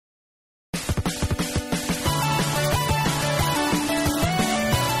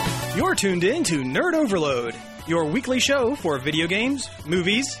You're tuned in to Nerd Overload, your weekly show for video games,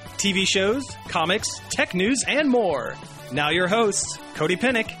 movies, TV shows, comics, tech news, and more. Now your hosts, Cody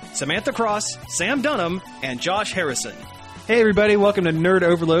Pennick, Samantha Cross, Sam Dunham, and Josh Harrison. Hey everybody, welcome to Nerd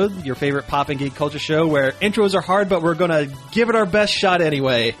Overload, your favorite pop and geek culture show where intros are hard, but we're going to give it our best shot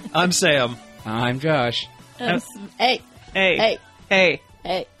anyway. I'm Sam. I'm Josh. Hey.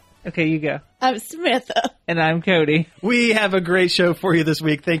 Okay, you go. I'm Samantha. And I'm Cody. We have a great show for you this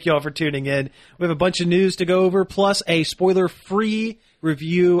week. Thank you all for tuning in. We have a bunch of news to go over, plus a spoiler-free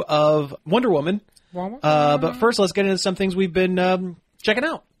review of Wonder Woman. But first, let's get into some things we've been checking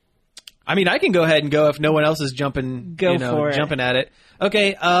out. I mean, I can go ahead and go if no one else is jumping at it.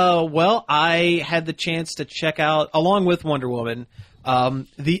 Okay, well, I had the chance to check out, along with Wonder Woman,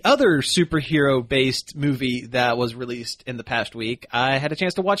 the other superhero-based movie that was released in the past week. I had a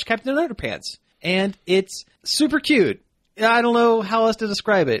chance to watch Captain Underpants, and it's super cute. I don't know how else to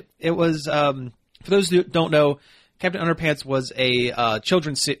describe it. It was, for those who don't know, Captain Underpants was a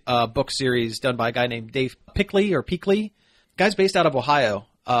children's book series done by a guy named Dave Pickley. Guy's based out of Ohio.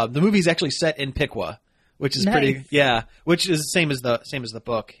 The movie's actually set in Piqua, which is which is the same as the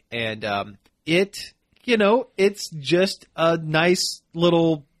book, and it's just a nice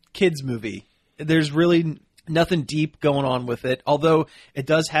little kids movie. There's really nothing deep going on with it, although it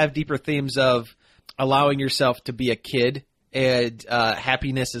does have deeper themes of allowing yourself to be a kid, and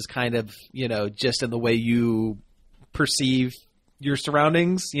happiness is kind of, just in the way you perceive your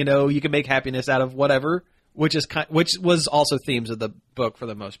surroundings. You can make happiness out of whatever, which was also themes of the book for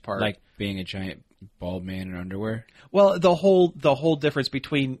the most part. Like being a giant bald man in underwear? Well, the whole difference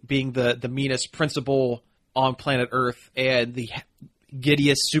between being the meanest principal on planet Earth and the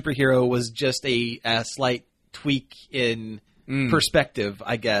giddiest superhero was just a slight tweak in perspective,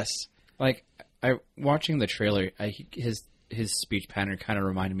 I guess. Like, watching the trailer, his speech pattern kind of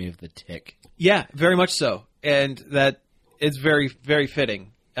reminded me of the Tick. Yeah, very much so, and that is very, very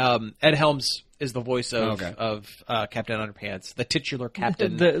fitting. Ed Helms is the voice of Captain Underpants, the titular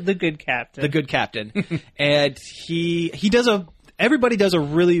captain, the good captain, the good captain, and everybody does a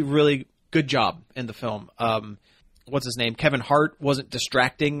really, really good job in the film. What's his name? Kevin Hart wasn't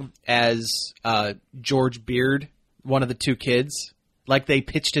distracting as George Beard, one of the two kids. Like, they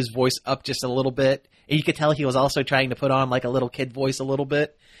pitched his voice up just a little bit, and you could tell he was also trying to put on like a little kid voice a little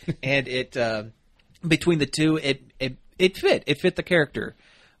bit, and it between the two, it fit the character.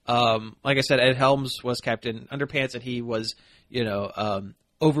 Like I said, Ed Helms was Captain Underpants, and he was,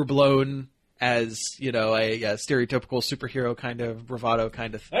 overblown as, a stereotypical superhero kind of bravado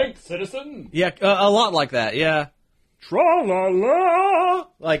kind of thing. Thanks, citizen! Yeah, a lot like that, yeah. Tra-la-la!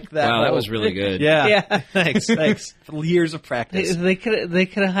 Like that. Wow, that was really good. Yeah. Thanks. Years of practice. They could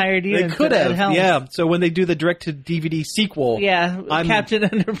have hired you. They could have, yeah. So when they do the direct-to-DVD sequel... Yeah, Captain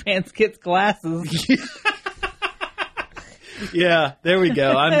Underpants gets glasses. Yeah, there we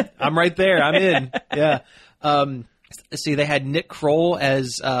go. I'm right there. I'm in. Yeah. See, they had Nick Kroll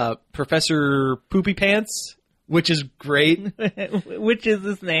as Professor Poopy Pants, which is great. Which is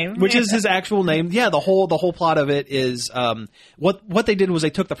his name. Which is his actual name. Yeah, the whole plot of it is what they did was they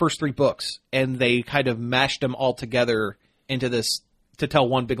took the first 3 books and they kind of mashed them all together into this to tell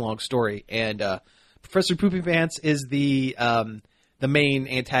one big long story. And Professor Poopy Pants is the main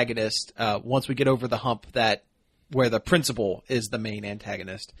antagonist. Once we get over the hump where the principal is the main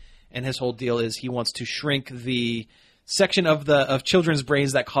antagonist, and his whole deal is he wants to shrink the section of children's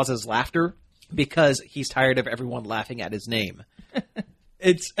brains that causes laughter because he's tired of everyone laughing at his name.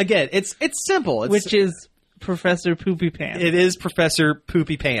 It's simple. Which is Professor Poopy Pants. It is Professor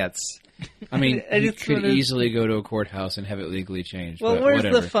Poopy Pants. I mean, you could easily go to a courthouse and have it legally changed. Well, but where's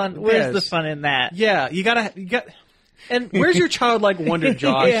whatever. the fun? Where's the fun in that? Yeah, you got. And where's your childlike wonder,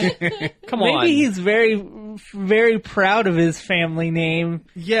 Josh? Come on. Maybe he's very, very proud of his family name,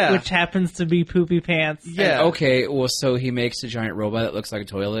 which happens to be Poopy Pants. Yeah. And, okay, well, so he makes a giant robot that looks like a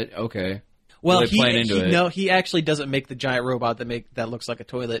toilet? Okay. Well, he actually doesn't make the giant robot that looks like a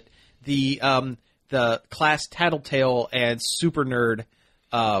toilet. The class Tattletale and Super Nerd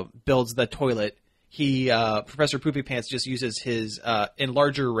builds the toilet. Professor Poopy Pants just uses his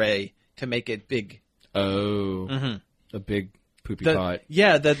enlarger ray to make it big. Oh. Mm-hmm. A big poopy pot.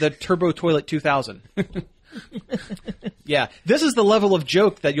 Yeah, the Turbo Toilet 2000. Yeah, this is the level of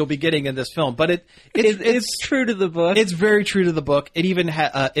joke that you'll be getting in this film, but it's true to the book. It's very true to the book. It even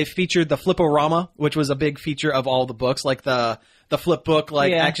it featured the Flip-O-Rama, which was a big feature of all the books, like the flip book,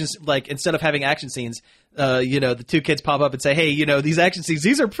 actions, like instead of having action scenes, the two kids pop up and say, "Hey, these action scenes,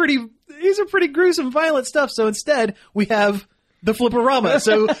 these are pretty gruesome, violent stuff." So instead, we have The Flipperama.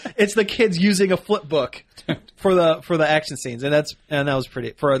 So it's the kids using a flip book for the action scenes, and that was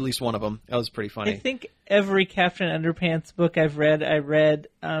pretty, for at least one of them. That was pretty funny. I think every Captain Underpants book I read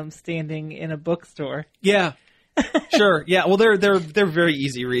standing in a bookstore. Yeah. Sure. Yeah. Well, they're very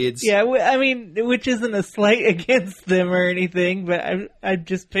easy reads. Yeah. I mean, which isn't a slight against them or anything, but I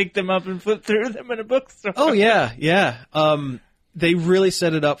just picked them up and flipped through them in a bookstore. Oh yeah, yeah. They really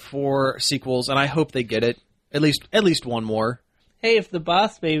set it up for sequels, and I hope they get it. At least one more. Hey, if the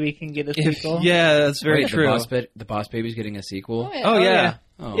Boss Baby can get a sequel. Yeah, that's very true. The Boss Baby's getting a sequel? Oh, yeah.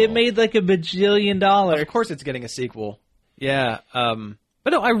 Oh. It made like $1 bajillion. Of course it's getting a sequel. Yeah.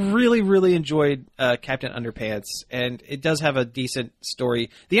 But no, I really, really enjoyed Captain Underpants, and it does have a decent story.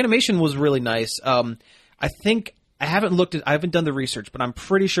 The animation was really nice. I think, I haven't done the research, but I'm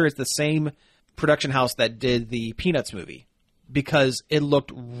pretty sure it's the same production house that did the Peanuts movie, because it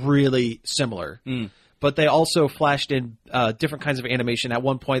looked really similar. But they also flashed in different kinds of animation. At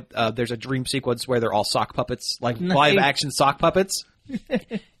one point, there's a dream sequence where they're all sock puppets, like live action sock puppets.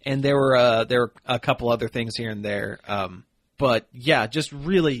 And there were a couple other things here and there. But yeah, just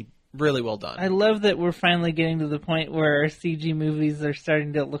really, really well done. I love that we're finally getting to the point where our CG movies are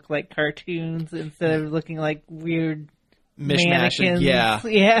starting to look like cartoons instead of looking like weird mishmash.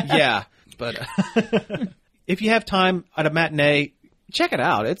 Yeah. But if you have time at a matinee, check it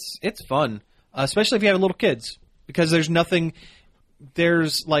out. It's fun. Especially if you have little kids, because there's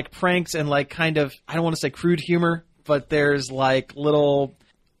like pranks and like kind of, I don't want to say crude humor, but there's like little,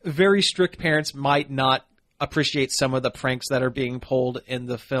 very strict parents might not appreciate some of the pranks that are being pulled in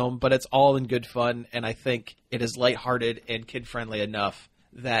the film, but it's all in good fun, and I think it is lighthearted and kid-friendly enough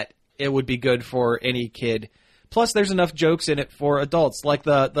that it would be good for any kid. Plus, there's enough jokes in it for adults, like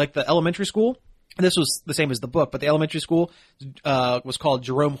the elementary school. This was the same as the book, but the elementary school was called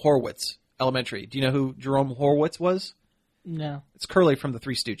Jerome Horwitz Elementary. Do you know who Jerome Horwitz was? No. It's Curly from the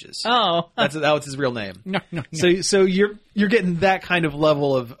Three Stooges. Oh. That was his real name. No. So you're getting that kind of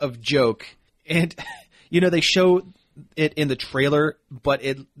level of joke. And, they show it in the trailer, but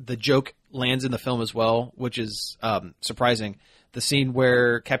the joke lands in the film as well, which is surprising. The scene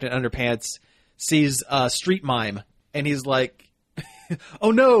where Captain Underpants sees a street mime, and he's like,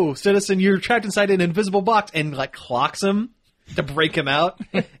 "Oh no, citizen, you're trapped inside an invisible box," and like clocks him to break him out.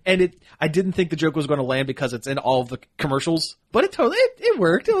 And I didn't think the joke was going to land because it's in all of the commercials, but it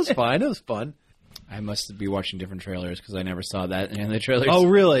worked. It was fine. It was fun. I must be watching different trailers because I never saw that in the trailers. Oh,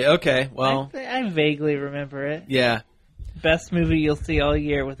 really? Okay. Well, I vaguely remember it. Yeah. Best movie you'll see all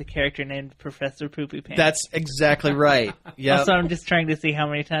year with a character named Professor Poopy Pants. That's exactly right. Yeah. Also, I'm just trying to see how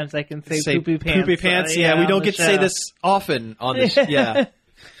many times I can say Poopy Pants. Poopy Pants. Yeah, we don't get to say this often on this. Yeah.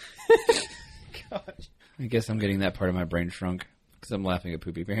 Gosh. I guess I'm getting that part of my brain shrunk because I'm laughing at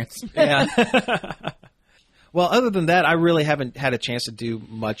Poopy Pants. Yeah. Well, other than that, I really haven't had a chance to do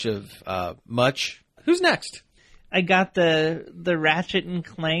much of much. Who's next? I got the Ratchet and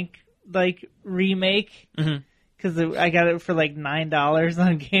Clank remake because I got it for like $9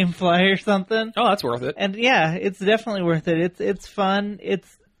 on GameFly or something. Oh, that's worth it. And yeah, it's definitely worth it. It's fun.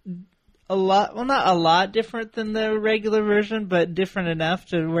 It's a lot, well, not a lot different than the regular version, but different enough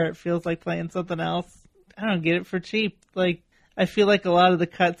to where it feels like playing something else. I don't get it for cheap. Like, I feel like a lot of the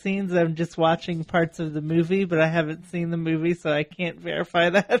cutscenes, I'm just watching parts of the movie, but I haven't seen the movie, so I can't verify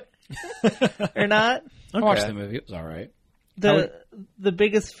that or not. I watched the movie. It was all right. The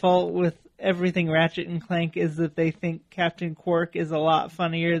biggest fault with everything Ratchet and Clank is that they think Captain Quark is a lot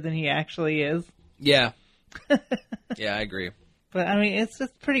funnier than he actually is. Yeah. Yeah, I agree. But, I mean, it's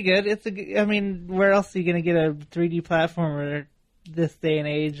just pretty good. Where else are you going to get a 3D platformer this day and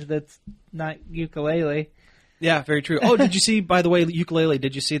age that's not Yooka-Laylee? Yeah, very true. Oh, did you see, by the way, Yooka-Laylee,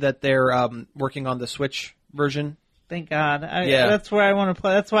 did you see that they're working on the Switch version? Thank God. Yeah. That's where I want to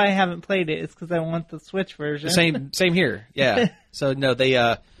play. That's why I haven't played it. It's because I want the Switch version. Same here. Yeah. So, no, they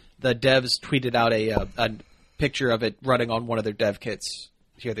the devs tweeted out a picture of it running on one of their dev kits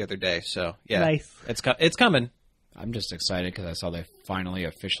here the other day. So, yeah. Nice. It's coming. I'm just excited because I saw they finally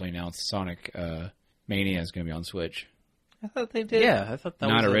officially announced Sonic Mania is going to be on Switch. I thought they did. Yeah, I thought that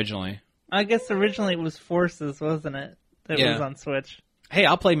was not originally. I guess originally it was Forces, wasn't it? That was on Switch. Hey,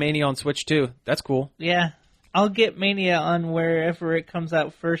 I'll play Mania on Switch too. That's cool. Yeah. I'll get Mania on wherever it comes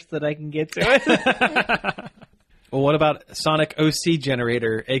out first that I can get to it. Well, what about Sonic OC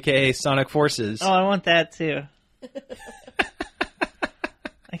Generator, a.k.a. Sonic Forces? Oh, I want that too.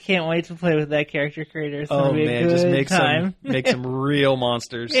 I can't wait to play with that character creator. It's gonna be a good just time. Make some real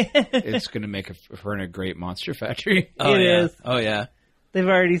monsters. It's going to make her in a great monster factory. Oh, It yeah. is. Oh, yeah. They've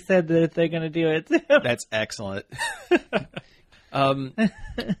already said that they're going to do it too. That's excellent.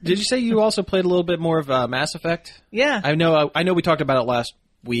 Did you say you also played a little bit more of Mass Effect? Yeah. I know we talked about it last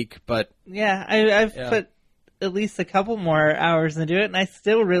week, but Yeah, I've put at least a couple more hours into it, and I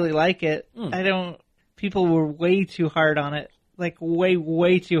still really like it. People were way too hard on it. Like,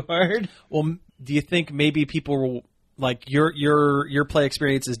 way too hard. well, do you think maybe people will, like, your play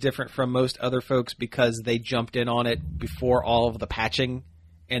experience is different from most other folks because they jumped in on it before all of the patching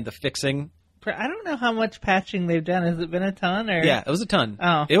and the fixing? I don't know how much patching they've done. Has it been a ton? Or Yeah, it was a ton.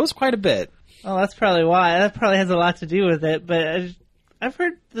 Oh. It was quite a bit. Well, that's probably why. That probably has a lot to do with it. But I've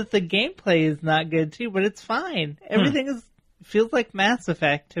heard that the gameplay is not good too, but it's fine. Everything feels like Mass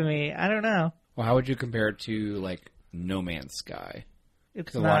Effect to me. I don't know. Well, how would you compare it to, like, No Man's Sky? It's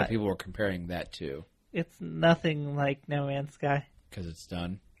Because a lot of people were comparing that too. It's nothing like No Man's Sky. Because it's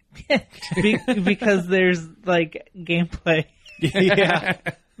done. Because there's, like, gameplay. Yeah.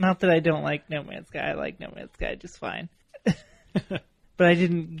 Not that I don't like No Man's Sky. I like No Man's Sky just fine. But I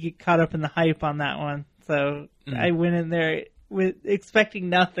didn't get caught up in the hype on that one. So I went in there with expecting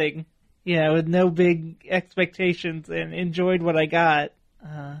nothing, with no big expectations, and enjoyed what I got.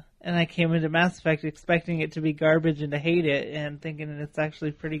 And I came into Mass Effect expecting it to be garbage and to hate it, and thinking it's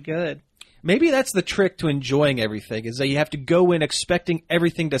actually pretty good. Maybe that's the trick to enjoying everything, is that you have to go in expecting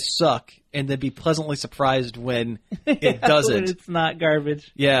everything to suck and then be pleasantly surprised when it doesn't. When it's not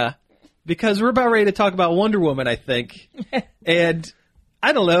garbage. Yeah. Because we're about ready to talk about Wonder Woman, I think. And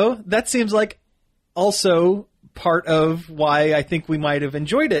I don't know, that seems like also part of why I think we might have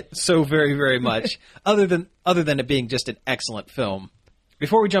enjoyed it so very, very much, other than it being just an excellent film.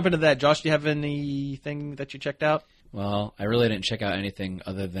 Before we jump into that, Josh, do you have anything that you checked out? Well, I really didn't check out anything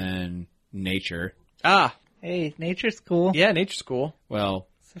other than Nature. Ah, Hey, nature's cool. yeah, Nature's cool. Well,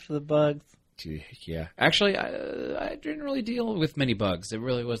 Except for the bugs. yeah. Actually, I didn't really deal with many bugs. It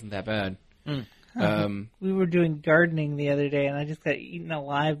really wasn't that bad. We were doing gardening the other day, and I just got eaten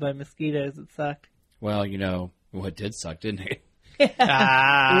alive by mosquitoes. It sucked. Well, it did suck, didn't it?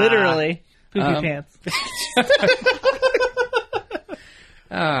 Literally. Poopy pants.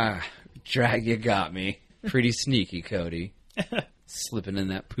 Drag, you got me. Pretty sneaky, Cody. Slipping in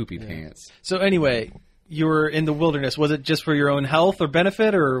that poopy pants. So anyway, you were in the wilderness. Was it just for your own health or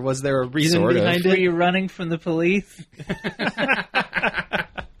benefit, or was there a reason Sort of. behind Were it? you running from the police?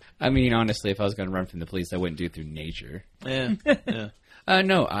 I mean, honestly, if I was going to run from the police, I wouldn't do it through nature. Yeah. Yeah.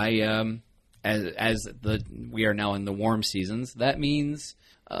 No, as we are now in the warm seasons, that means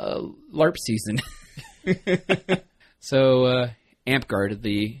LARP season. So, AmpGuard,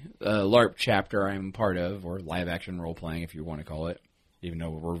 the LARP chapter I'm part of, or live action role playing, if you want to call it, even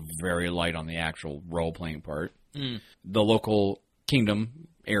though we're very light on the actual role playing part. The local kingdom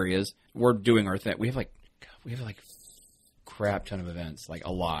areas, we're doing our thing. We have like crap ton of events, like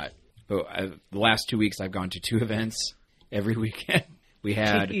a lot. But the last 2 weeks, I've gone to 2 events every weekend. We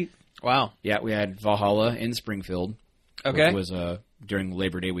had Wow. we had Valhalla in Springfield. Okay. Which was during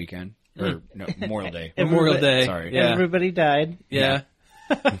Labor Day weekend. Or, no, Memorial Day. Memorial Day. Sorry. Yeah. Everybody died. Yeah.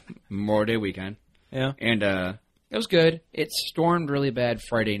 Memorial Day weekend. Yeah. And it was good. It stormed really bad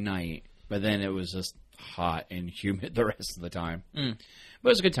Friday night, but then it was just hot and humid the rest of the time. But it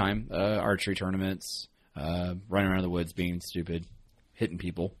was a good time. Archery tournaments, running around the woods being stupid, hitting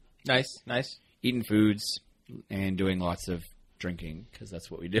people, Nice. eating foods, and doing lots of drinking, because that's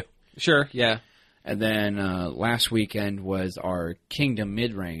what we do. Sure. Yeah. And then last weekend was our Kingdom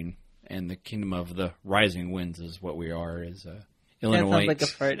Mid-Reign, and the Kingdom of the Rising Winds is what we are, is That Illinois. sounds like a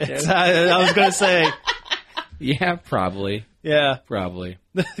fart joke. I was going to say, Yeah, probably. yeah, Probably.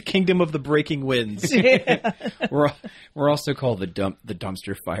 the kingdom of the breaking winds. We're also called the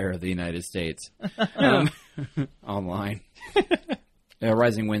dumpster fire of the United States. Online.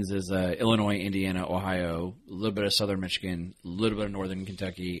 Rising Winds is Illinois, Indiana, Ohio, a little bit of southern Michigan, a little bit of northern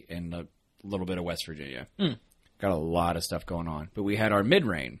Kentucky, and a little bit of West Virginia. Got a lot of stuff going on. But we had our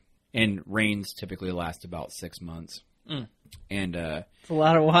mid-rain, and rains typically last about 6 months. And It's a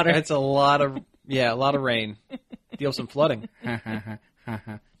lot of water. It's a lot of rain. Deal with some flooding.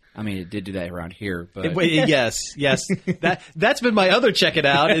 I mean, it did do that around here, but Wait, yes. That's been my other check it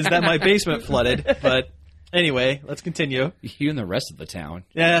out, is that my basement flooded. But anyway, let's continue. you and the rest of the town.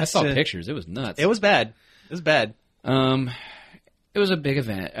 Yeah, I saw pictures. It was nuts. It was bad. It was a big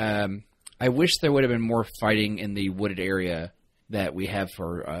event. I wish there would have been more fighting in the wooded area that we have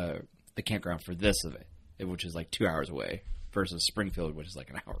for the campground for this event, which is like 2 hours away, versus Springfield, which is like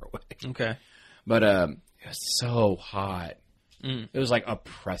an hour away. Okay. But it was so hot. It was like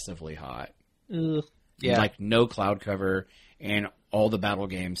oppressively hot. Ugh. Yeah. Like no cloud cover, and all the battle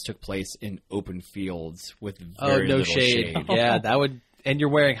games took place in open fields with very no little shade. Yeah, that would. And you're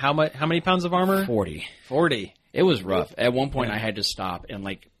wearing how many pounds of armor? 40. 40. It was rough. At one point, I had to stop and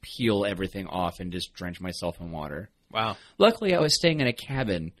like peel everything off and just drench myself in water. Wow. Luckily, I was staying in a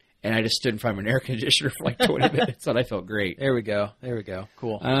cabin, and I just stood in front of an air conditioner for like 20 minutes, and I felt great. There we go.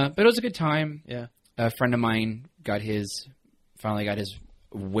 Cool. But it was a good time. Yeah. A friend of mine finally got his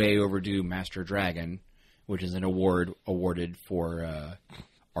way overdue Master Dragon, which is an award awarded for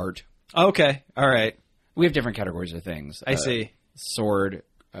art. Okay. All right. We have different categories of things. I see. Sword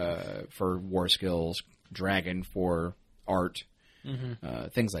for war skills, dragon for art,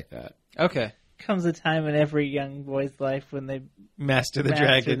 things like that. Okay. Comes a time in every young boy's life when they Master the master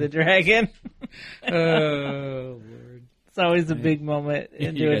dragon. the dragon. Oh, Lord. It's always a big moment You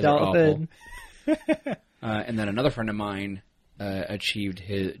into guys are adulthood. And then another friend of mine achieved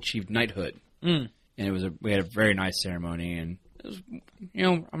knighthood, and we had a very nice ceremony, and it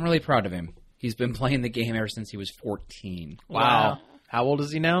was, I'm really proud of him. He's been playing the game ever since he was 14. Wow. How old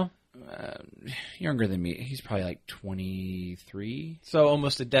is he now? Younger than me. He's probably like 23. So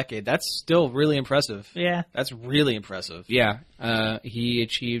almost a decade. That's still really impressive. Yeah. That's really impressive. Yeah. He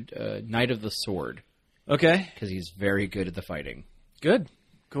achieved Knight of the Sword Okay. because he's very good at the fighting. Good.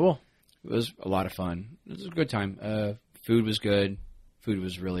 Cool. It was a lot of fun. It was a good time. Food was good. Food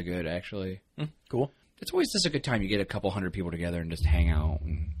was really good, actually. Cool. It's always just a good time. You get a couple hundred people together and just hang out.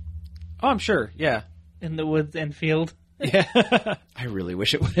 And Oh, I'm sure. Yeah. In the woods and field. Yeah. I really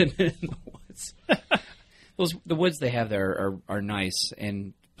wish it would have been in the woods. The woods they have there are nice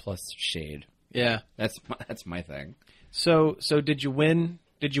and plus shade. Yeah. That's my thing. So did you win?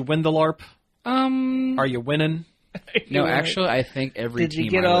 Did you win the LARP? Are you winning? No, actually, I think every Did team.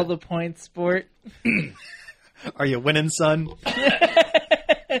 you get all the points, sport? Are you winning, son?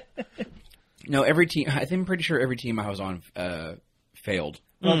 No, every team. I'm pretty sure every team I was on failed.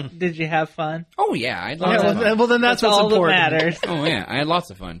 Well, did you have fun? Oh yeah, I had Yeah, lots of fun. well, then that's what's all important. that matters. Oh yeah, I had lots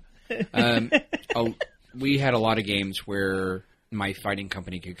of fun. We had a lot of games where my fighting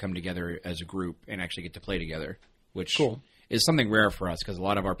company could come together as a group and actually get to play together, which Cool. is something rare for us because a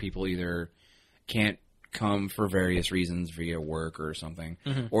lot of our people either can't come for various reasons via work or something,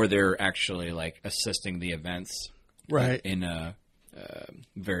 or they're actually like assisting the events Right. in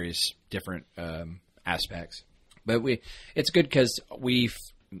various different aspects. But it's good because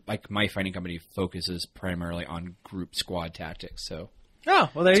like my fighting company focuses primarily on group squad tactics, so Oh,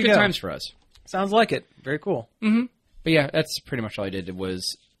 well, there it's you good go. times for us. Sounds like it. Very cool. But yeah, that's pretty much all I did. It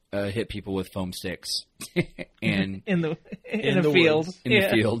was hit people with foam sticks and In the the field. woods. in the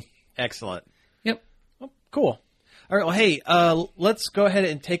field. Excellent. Yep. Cool. All right. Well, hey, let's go ahead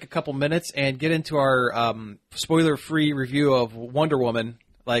and take a couple minutes and get into our spoiler-free review of Wonder Woman.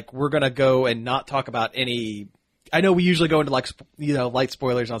 Like, we're gonna go and not talk about any. I know we usually go into light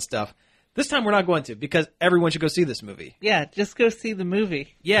spoilers on stuff. This time we're not going to because everyone should go see this movie. Yeah, just go see the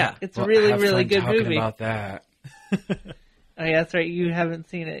movie. Yeah. It's a really, have really fun good talking movie. about that. Oh, yeah, that's right. You haven't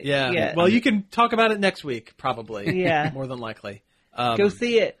seen it Yeah. yet. Well, you can talk about it next week, probably. Yeah. More than likely. Go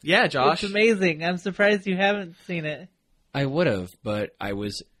see it. Yeah, Josh. It's amazing. I'm surprised you haven't seen it. I would have, but I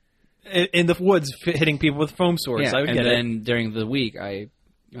was In the woods, hitting people with foam swords. yeah. I would And get then it. during the week, I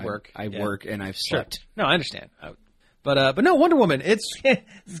work. I Yeah. work and I've Sure. slept. No, I understand. But no, Wonder Woman. It's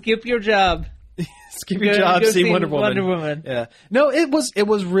Skip your job. skip your job, Go see Wonder Woman. Wonder Woman. Yeah. No, it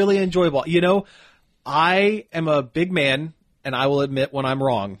was really enjoyable. I am a big man, and I will admit when I'm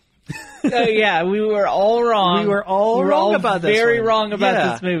wrong. Oh yeah, we were all wrong. We were all wrong about this Very one. wrong about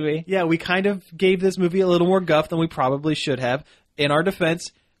Yeah. this movie. Yeah, we kind of gave this movie a little more guff than we probably should have. In our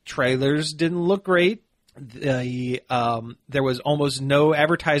defense, trailers didn't look great. There was almost no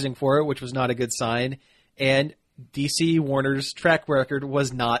advertising for it, which was not a good sign. And DC Warner's track record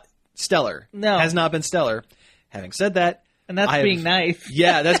was not stellar. No. Has not been stellar. Having said that, And that's being nice.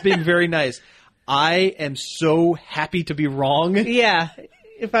 Yeah, that's being very nice. I am so happy to be wrong. Yeah.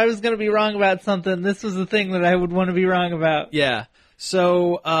 If I was going to be wrong about something, this was the thing that I would want to be wrong about. Yeah.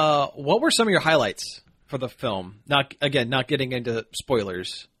 So, what were some of your highlights for the film? Not getting into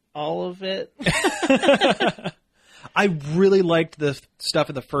spoilers. All of it. I really liked the stuff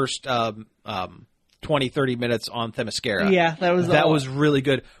in the first 20, 30 minutes on Themyscira. Yeah, that was really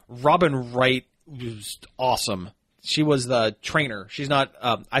good. Robin Wright was awesome. She was the trainer. She's not.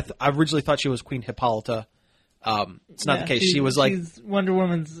 I originally thought she was Queen Hippolyta. It's not the case. She was like she's Wonder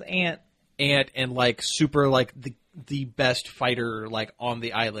Woman's aunt. and like super like the best fighter like on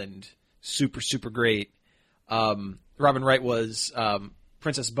the island. Super great. Robin Wright was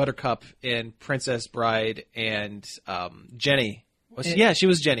Princess Buttercup in Princess Bride and Jenny. She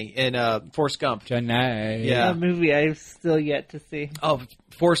was Jenny in Forrest Gump. Jenny. Yeah. That movie I've still yet to see. Oh,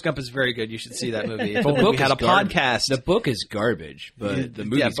 Forrest Gump is very good. You should see that movie. If The only book we had is a podcast. The book is garbage, but the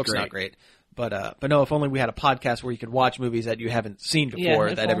movie's book's great. not great. But no, if only we had a podcast where you could watch movies that you haven't seen before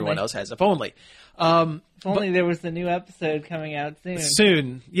if that everyone only. else has. If only. If only there was a new episode coming out soon.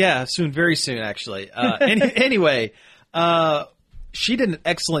 Soon. Yeah, soon. Very soon, actually. Anyway, she did an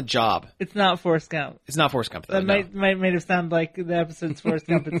excellent job. It's not Forrest Gump. It's not Forrest Gump, though. That no. might have sounded like the episode's Forrest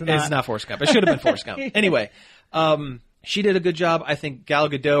Gump. It's not. It's not Forrest Gump. It should have been Forrest Gump. Anyway, she did a good job. I think Gal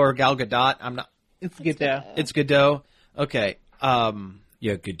Gadot or Gal Gadot. I'm not. It's Godot. It's Gadot. Okay.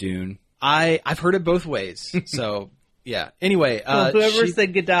 Yeah, Gadoon. I've heard it both ways. So yeah. Anyway, Well, whoever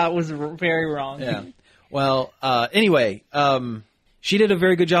said Godot was very wrong. Yeah. Well, anyway, she did a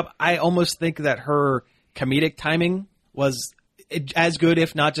very good job. I almost think that her comedic timing was as good,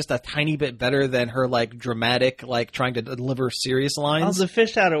 if not just a tiny bit better than her like dramatic, like trying to deliver serious All lines. the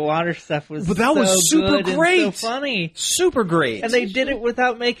fish out of water stuff was But that was so super good great. and so funny. Super great. And they did it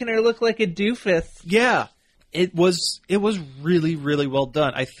without making her look like a doofus. Yeah. It was really, really well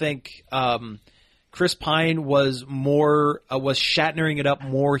done. I think Chris Pine was Shatnering it up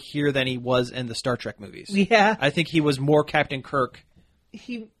more here than he was in the Star Trek movies. Yeah. I think he was more Captain Kirk.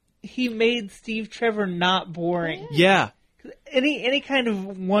 He made Steve Trevor not boring. Yeah. Any kind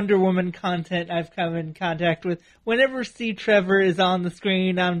of Wonder Woman content I've come in contact with, whenever Steve Trevor is on the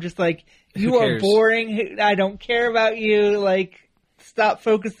screen, I'm just like, you are cares? boring. I don't care about you. Like, stop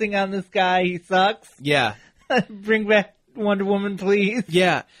focusing on this guy. He sucks. Yeah. Bring back Wonder Woman, please.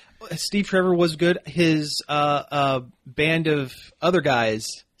 Yeah. Steve Trevor was good. His band of other guys,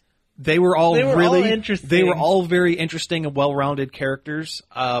 they were all interesting. They were all very interesting and well-rounded characters.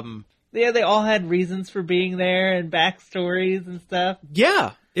 Yeah, they all had reasons for being there and backstories and stuff.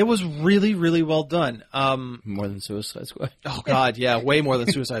 Yeah, it was really, really well done. More than Suicide Squad. Oh God, yeah, way more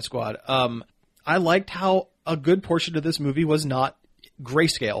than Suicide Squad. I liked how a good portion of this movie was not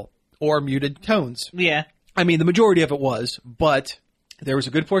grayscale or muted tones. Yeah. I mean, the majority of it was, but there was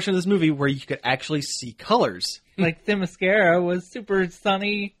a good portion of this movie where you could actually see colors. Like Themyscira was super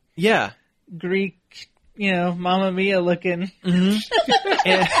sunny, Yeah. Greek, Mamma Mia looking.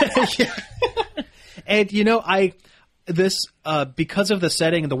 And you know, because of the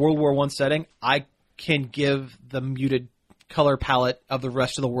setting, the World War I setting, I can give the muted color palette of the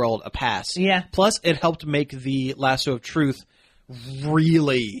rest of the world a pass. Yeah. Plus, it helped make the Lasso of Truth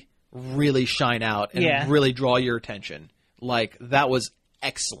really, really shine out and really draw your attention. Like, that was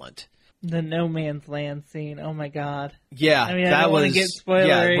excellent. The No Man's Land scene. Oh my God. Yeah, I mean, that I don't was. want to get spoilery.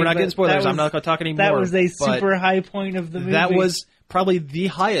 Yeah, we're not but getting spoilers. that I'm not going to talk anymore. That was a but super high point of the movie. That was probably the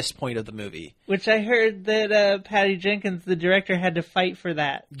highest point of the movie. Which I heard that Patty Jenkins, the director, had to fight for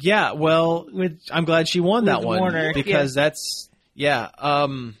that. Yeah, well, I'm glad she won that one Warner, because that's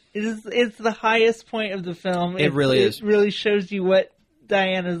It's the highest point of the film. It really is. It really shows you what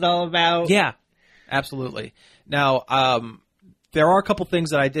Diana's all about. Yeah, absolutely. Now, there are a couple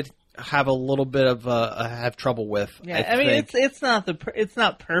things that I did have a little bit of have trouble with. Yeah, I mean, think. it's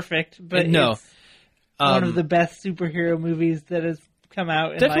not perfect, but No. it's one of the best superhero movies that has come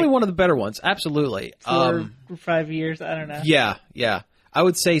out in Definitely like one of the better ones. Absolutely. 4 or 5 years. I don't know. Yeah. I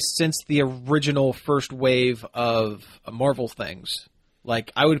would say since the original first wave of Marvel things,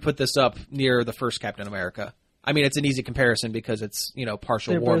 like I would put this up near the first Captain America. I mean, it's an easy comparison because it's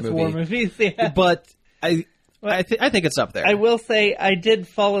partial They're war both movie. war movies. Yeah. But I think it's up there. I will say I did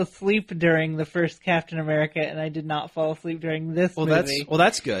fall asleep during the first Captain America, and I did not fall asleep during this movie.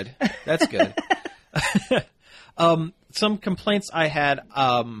 That's good. That's good. Some complaints I had.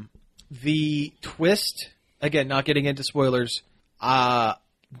 The twist, again, not getting into spoilers.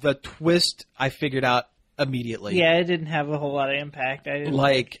 The twist I figured out immediately. Yeah, it didn't have a whole lot of impact. I didn't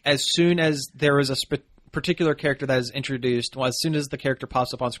Like as soon as there is a particular character that is introduced, well, as soon as the character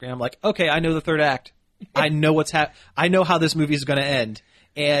pops up on screen, I'm like, okay, I know the third act. I know what's I know how this movie is going to end.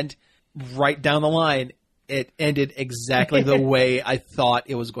 And right down the line, it ended exactly the way I thought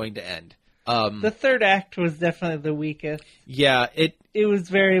it was going to end. The third act was definitely the weakest. Yeah, It was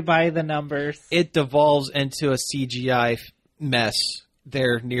very by the numbers. it devolves into a CGI mess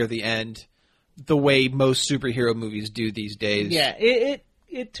there near the end, the way most superhero movies do these days. Yeah,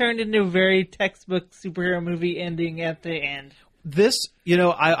 it turned into a very textbook superhero movie ending at the end. This,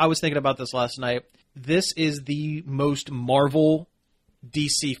 I was thinking about this last night. This is the most Marvel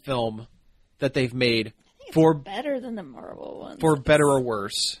DC film that they've made for better than the Marvel ones. for better or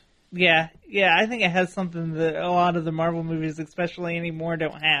worse. Yeah, I think it has something that a lot of the Marvel movies, especially anymore,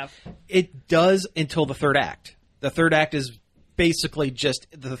 don't have. It does until the third act. The third act is basically just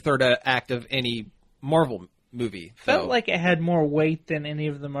the third act of any Marvel movie. Felt though. like it had more weight than any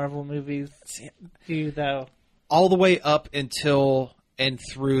of the Marvel movies do, though. All the way up until and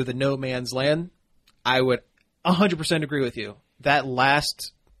through the No Man's Land, I would 100% agree with you. That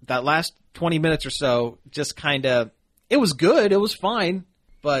last 20 minutes or so just kind of, it was good, it was fine,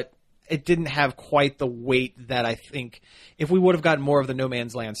 but it didn't have quite the weight that I think if we would have gotten more of the No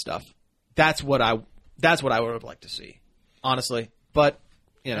Man's Land stuff, that's what I would have liked to see, honestly. But,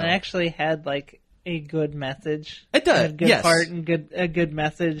 you know. It actually had like a good message. It does, a good yes. part and a good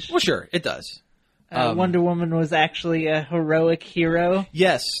message. Well, sure, it does. Wonder Woman was actually a heroic hero.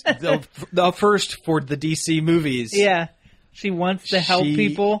 Yes, the first for the DC movies. Yeah. She wants to help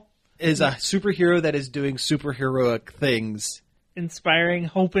people. Is a superhero that is doing superheroic things. Inspiring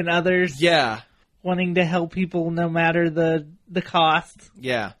hope in others. Yeah. Wanting to help people no matter the cost.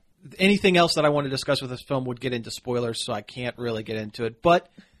 Yeah. Anything else that I want to discuss with this film would get into spoilers, so I can't really get into it. But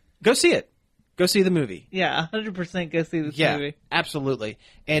go see it. Go see the movie. Yeah, 100% go see this movie. Yeah, absolutely.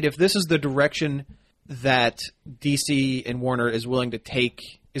 And if this is the direction that DC and Warner is going to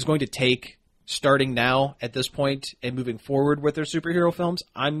take, starting now at this point and moving forward with their superhero films,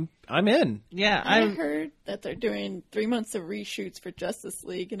 I'm in. Yeah, I heard that they're doing 3 months of reshoots for Justice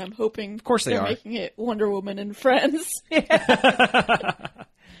League, and I'm hoping of course they're making it Wonder Woman and Friends.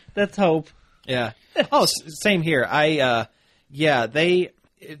 That's hope. Yeah. Oh, same here.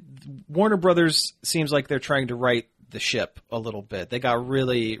 Warner Brothers seems like they're trying to right the ship a little bit. They got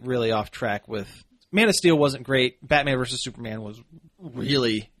really, really off track with Man of Steel wasn't great. Batman vs. Superman was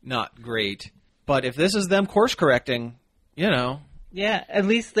really not great. But if this is them course correcting, you know. Yeah, at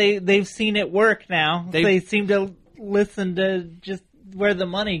least they've seen it work now. They seem to listen to just where the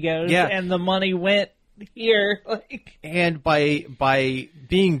money goes. Yeah. And the money went here. And by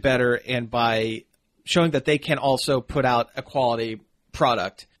being better and by showing that they can also put out a quality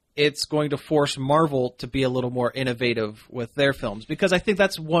product, it's going to force Marvel to be a little more innovative with their films. Because I think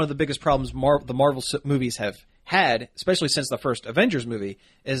that's one of the biggest problems the Marvel movies have had, especially since the first Avengers movie,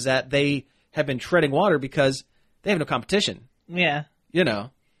 is that they have been treading water because they have no competition. Yeah. You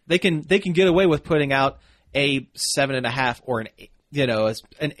know, they can get away with putting out a 7.5 or an 8 or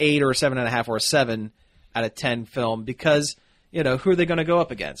a 7.5 or a 7 out of 10 film because, you know, who are they going to go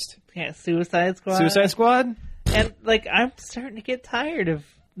up against? Yeah, Suicide Squad. Suicide Squad? And, I'm starting to get tired of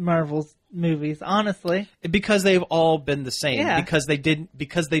Marvel's movies, honestly. Because they've all been the same. Yeah. Because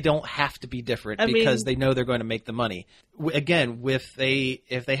they don't have to be different. Because they know they're going to make the money. Again, if they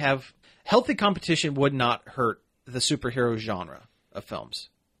have healthy competition, would not hurt the superhero genre of films.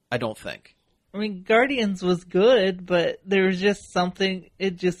 I don't think. I mean, Guardians was good, but there was just something.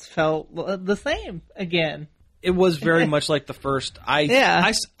 It just felt the same again. It was very much like the first.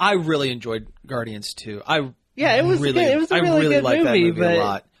 I really enjoyed Guardians too. It was good. It was a really good liked that movie but a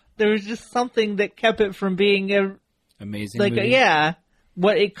lot. There was just something that kept it from being a amazing movie.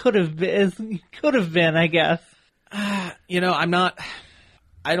 what it could have been, I guess. You know, I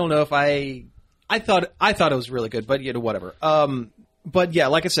don't know if I thought it was really good, but you know, whatever. But yeah,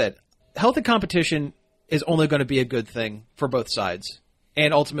 like I said, healthy competition is only going to be a good thing for both sides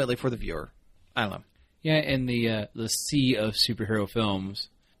and ultimately for the viewer. I don't know. Yeah, in the sea of superhero films,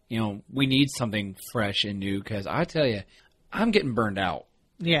 you know, we need something fresh and new because I tell you, I'm getting burned out.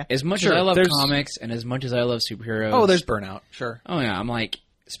 Yeah. As much as I love comics and as much as I love superheroes. Oh, there's burnout. Sure. Oh, yeah. I'm like,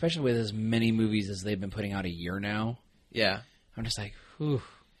 especially with as many movies as they've been putting out a year now. Yeah. I'm just like, whew.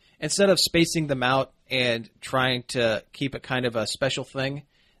 Instead of spacing them out and trying to keep it kind of a special thing,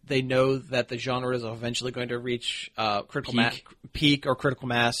 they know that the genre is eventually going to reach peak or critical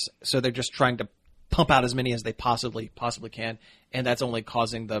mass, so they're just trying to pump out as many as they possibly can, and that's only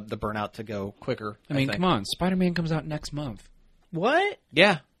causing the burnout to go quicker. I mean, come on. Spider-Man comes out next month. What?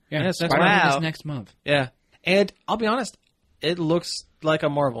 Yeah. Yeah, Spider-Man is next month. Yeah. And I'll be honest, it looks like a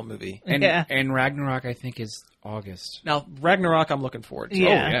Marvel movie. And Ragnarok, I think, is August. Now, Ragnarok, I'm looking forward to. Yeah.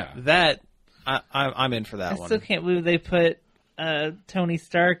 Oh, yeah. That, I'm in for that one. I still can't believe they put Tony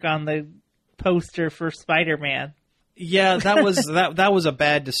Stark on the poster for Spider-Man. Yeah, that was that was a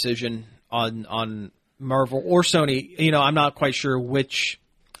bad decision on Marvel or Sony. You know, I'm not quite sure which.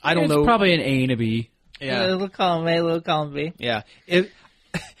 I don't know. It's probably an A and a B. Yeah. A little column A, a little column B. Yeah.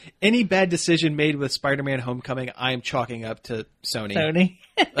 Any bad decision made with Spider-Man Homecoming, I am chalking up to Sony.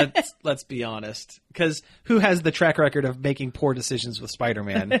 Let's be honest. Because who has the track record of making poor decisions with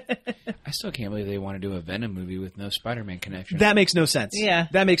Spider-Man? I still can't believe they want to do a Venom movie with no Spider-Man connection. That makes no sense. Yeah.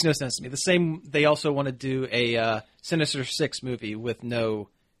 That makes no sense to me. The same, they also want to do a Sinister Six movie with no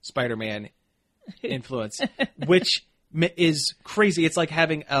Spider-Man influence, which is crazy. It's like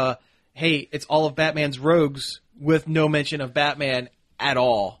having hey, it's all of Batman's rogues with no mention of Batman at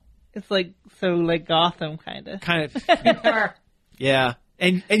all. It's like Gotham kind of. Yeah.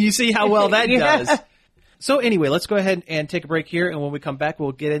 And you see how well that Yeah. does. So anyway, let's go ahead and take a break here, and when we come back,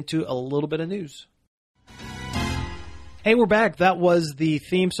 we'll get into a little bit of news. Hey, we're back. That was the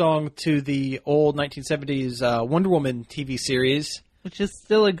theme song to the old 1970s Wonder Woman TV series. Which is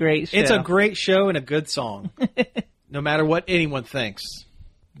still a great show. It's a great show and a good song. No matter what anyone thinks.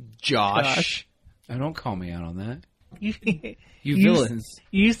 Josh. Oh, don't call me out on that. You You villains.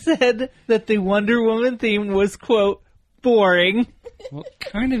 You said that the Wonder Woman theme was, quote, boring. Well, it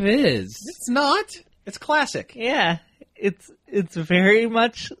kind of is. It's not. It's classic. Yeah, it's very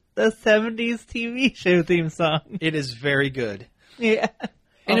much a 70s TV show theme song. It is very good. Yeah.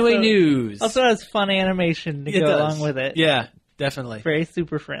 Anyway, Also- news. Also has fun animation to It go does. along with it. Yeah, definitely. Very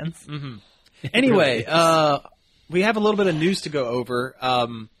Super Friends. Anyway, we have a little bit of news to go over.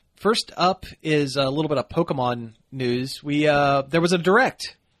 First up is a little bit of Pokemon news. There was a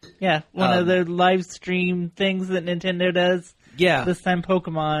Direct. Yeah, one of the live stream things that Nintendo does. Yeah. This time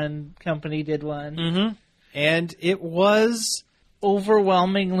Pokemon Company did one. And it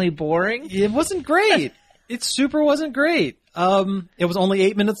Overwhelmingly boring. wasn't great. It super wasn't great. It was only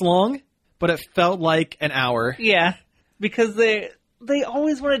 8 minutes long, but it felt like an hour. Yeah, because they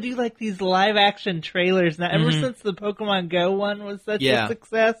always want to do like these live action trailers now. Ever since the Pokemon Go one was such Yeah. a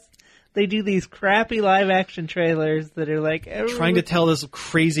success, they do these crappy live action trailers that are like Trying to tell this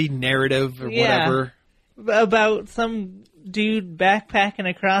crazy narrative or Yeah. whatever. about some dude backpacking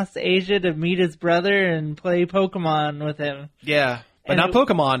across Asia to meet his brother and play Pokemon with him. Yeah. But And not it-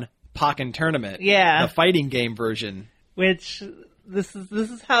 Pokemon, Pokken Tournament. Yeah. The fighting game version. Which this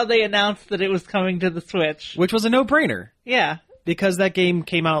is how they announced that it was coming to the Switch. Which was a no-brainer. Yeah. Because that game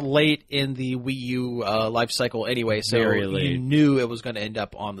came out late in the Wii U life cycle anyway, so Very late. you knew it was going to end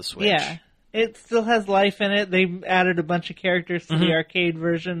up on the Switch. Yeah. It still has life in it. They added a bunch of characters to the arcade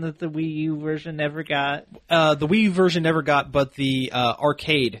version that the Wii U version never got. The Wii U version never got, but the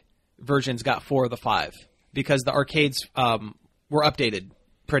arcade versions got 4 of the 5. Because the arcades were updated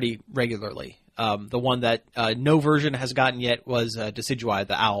pretty regularly. The one that no version has gotten yet was Decidueye,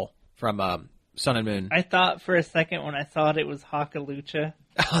 the owl from Sun and Moon. I thought for a second when I saw it, it was Hakalucha,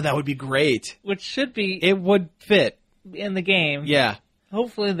 Oh, that would be great. which should be It would fit. in the game. Yeah.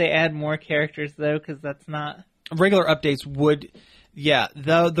 Hopefully they add more characters, though, because that's not... Regular updates would, yeah.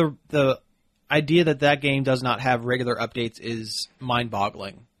 The idea that game does not have regular updates is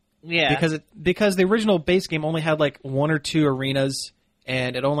mind-boggling. Yeah. Because the original base game only had like 1 or 2 arenas,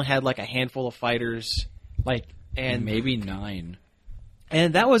 and it only had like a handful of fighters, and Maybe 9.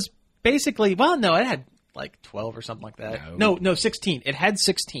 and that was basically, well, no, it had like 12 or something like that. No, 16. It had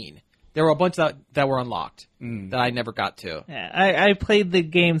 16. There were a bunch that were unlocked that I never got to. Yeah, I played the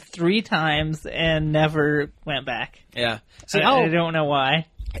game 3 times and never went back. Yeah. See, I don't know why.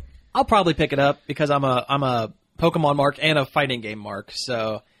 I'll probably pick it up because I'm a Pokemon mark and a fighting game mark.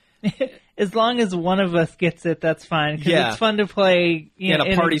 So As long as one of us gets it, that's fine. Because Yeah. it's fun to play in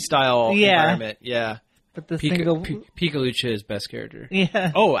a party style Yeah. environment, yeah. But the single, Pikalucha is best character.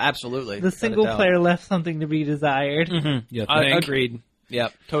 yeah, Oh, absolutely. the single player left something to be desired. Yeah, Agreed.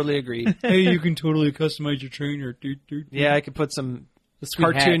 Yep, totally agreed. Hey, you can totally customize your trainer. Yeah, I could put some sweet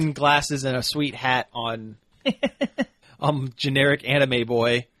cartoon glasses and a sweet hat on generic anime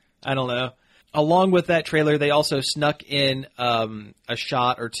boy. I don't know. Along with that trailer, they also snuck in a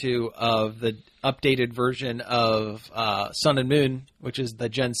shot or two of the updated version of Sun and Moon, which is the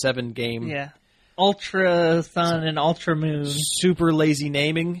Gen 7 game. Yeah. Ultra Sun and Ultra Moon. Super lazy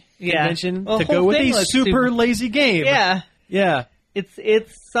naming Yeah. convention Well, to the go whole with thing a looks super super- lazy game. Yeah. Yeah.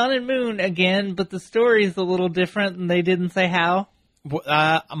 It's Sun and Moon again, but the story is a little different and they didn't say how.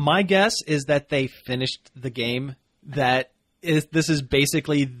 My guess is that they finished the game. This is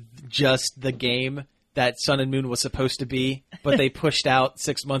basically just the game that Sun and Moon was supposed to be, but they pushed out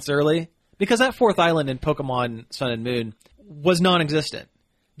 6 months early. Because that 4th island in Pokemon Sun and Moon was non-existent.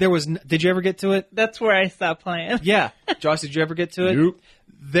 Did you ever get to it? That's where I stopped playing. Yeah. Josh, did you ever get to it? Nope.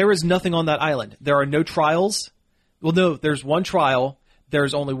 There is nothing on that island. There are no trials. Well, no, there's one trial.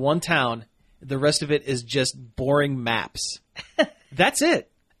 There's only one town. The rest of it is just boring maps. That's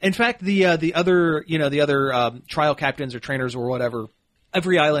it. In fact, the other trial captains or trainers or whatever,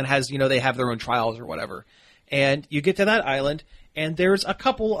 every island has, they have their own trials or whatever. And you get to that island, and there's a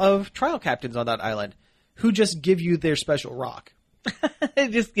couple of trial captains on that island who just give you their special rock.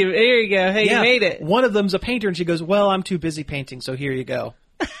 Just give it. Here you go. Hey, you made it. One of them's a painter, and she goes, "Well, I'm too busy painting, so here you go.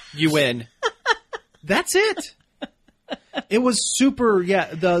 You win." That's it. It was super.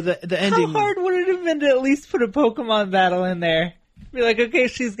 Yeah, the ending. How hard would it have been to at least put a Pokemon battle in there? Be like, okay,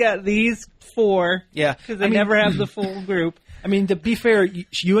 she's got these 4. Yeah, Because they never have the full group. I mean, to be fair,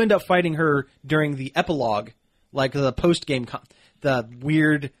 you end up fighting her during the epilogue, like the post game, the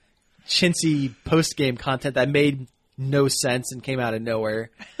weird chintzy post game content that made no sense and came out of nowhere.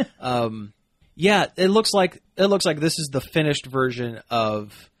 Yeah, it looks like this is the finished version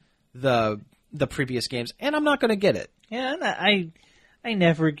of the previous games, and I'm not going to get it. Yeah, I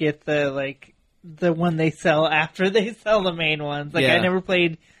never get the one they sell after they sell the main ones. Like, Yeah. I never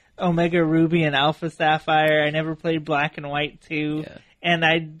played Omega Ruby and Alpha Sapphire. I never played Black and White 2. Yeah. And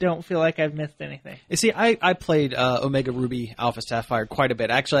I don't feel like I've missed anything. You see, I played Omega Ruby Alpha Sapphire quite a bit.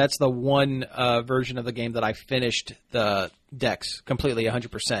 Actually, that's the one version of the game that I finished the decks completely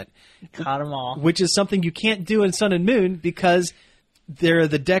 100%. Caught them all. Which is something you can't do in Sun and Moon because the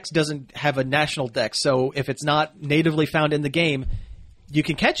dex doesn't have a national dex. So if it's not natively found in the game, you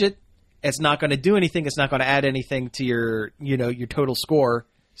can catch it. It's not going to do anything. It's not going to add anything to your total score.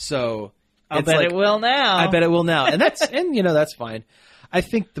 So I'll bet it will now. I bet it will now. And that's fine. I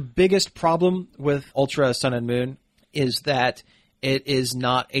think the biggest problem with Ultra Sun and Moon is that it is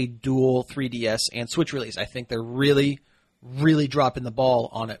not a dual 3DS and Switch release. I think they're really, really dropping the ball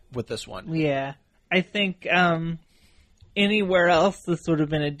on it with this one. Yeah. I think anywhere else this would have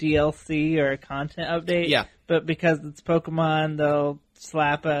been a DLC or a content update. Yeah. But because it's Pokemon, they'll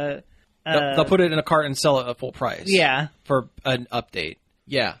slap a... They'll put it in a cart and sell it at full price. Yeah. For an update.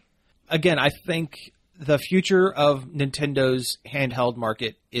 Yeah. Again, I think the future of Nintendo's handheld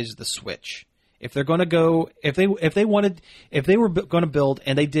market is the Switch. If they're going to go, if they were going to build,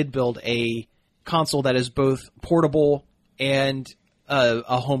 and they did build a console that is both portable and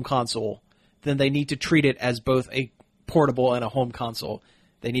a home console, then they need to treat it as both a portable and a home console.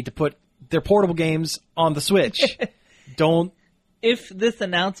 They need to put their portable games on the Switch. If this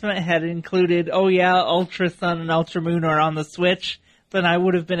announcement had included, oh yeah, Ultra Sun and Ultra Moon are on the Switch, then I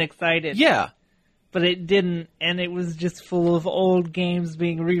would have been excited. Yeah. But it didn't, and it was just full of old games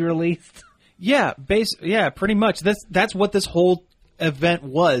being re-released. Yeah, pretty much. That's what this whole event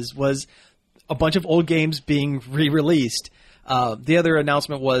was a bunch of old games being re-released. The other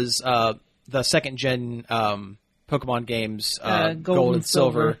announcement was the second gen Pokemon games, Gold and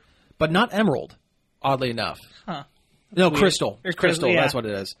Silver, but not Emerald, oddly enough. Huh. No, Weird. Crystal. Crystal, yeah. That's what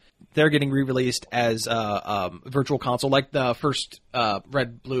it is. They're getting re-released as virtual console, like the first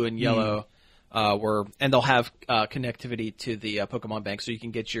Red, Blue, and Yellow were, and they'll have connectivity to the Pokemon Bank, so you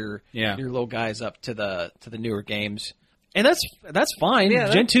can get your little guys up to the newer games, and that's fine. Yeah,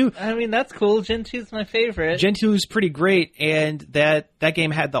 Gen 2. I mean, that's cool. Gen 2 is my favorite. Gen 2 is pretty great, and that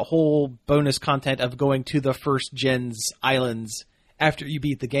game had the whole bonus content of going to the first gen's islands after you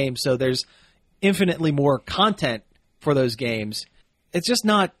beat the game. So there's infinitely more content for those games. It's just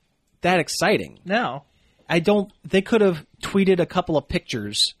not that exciting. No. They could have tweeted a couple of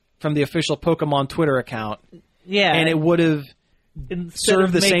pictures from the official Pokemon Twitter account. Yeah. And it would have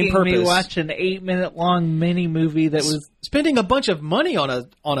served the same purpose. Me watch an 8-minute long mini movie that was spending a bunch of money on a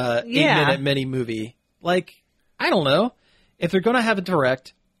 8-minute mini movie. Like, I don't know. If they're going to have a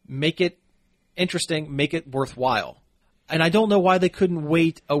direct, make it interesting, make it worthwhile. And I don't know why they couldn't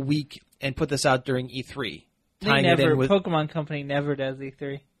wait a week and put this out during E3. Pokemon Company never does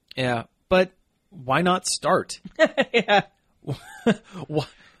E3. Yeah, but why not start? Yeah.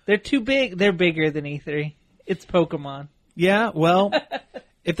 They're too big. They're bigger than E3. It's Pokemon. Yeah, well,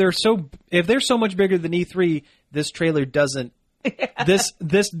 if they're so much bigger than E3, this trailer doesn't.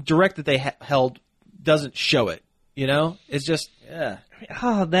 This direct that they held doesn't show it. You know, it's just. Yeah.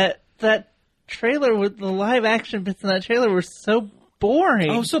 Oh, that trailer with the live action bits in that trailer were so boring.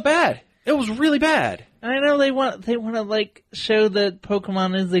 Oh, so bad. It was really bad. And I know they want to like show that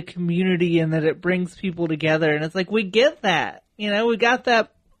Pokemon is a community and that it brings people together, and it's like, we get that. You know, we got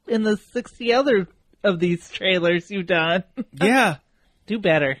that in the 60 other of these trailers you've done. Yeah. Do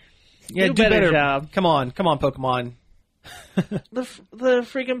better. Yeah, do better job. Come on, Pokemon. The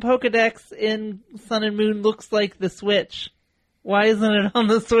freaking Pokedex in Sun and Moon looks like the Switch. Why isn't it on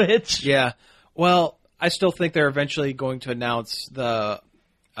the Switch? Yeah. Well, I still think they're eventually going to announce the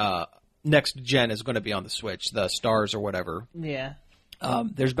next gen is going to be on the Switch, the Stars or whatever. Yeah.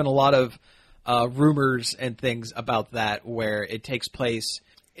 There's been a lot of rumors and things about that where it takes place.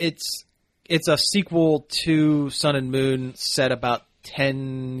 It's a sequel to Sun and Moon set about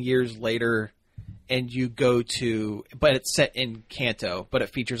 10 years later, and you go to, but it's set in Kanto, but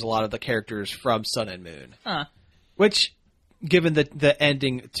it features a lot of the characters from Sun and Moon. Huh. Which, given the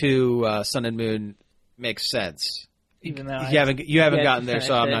ending to Sun and Moon, makes sense. Even though you haven't gotten there,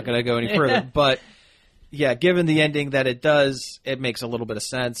 so I'm not going to go any further. But yeah, given the ending that it does, it makes a little bit of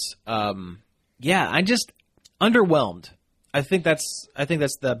sense. Yeah, I'm just underwhelmed. I think that's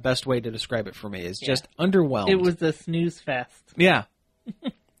the best way to describe it for me. Is just underwhelmed. It was a snooze fest. Yeah,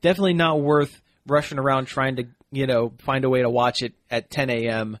 definitely not worth rushing around trying to find a way to watch it at 10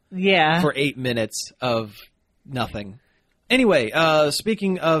 a.m. Yeah, for 8 minutes of nothing. Anyway,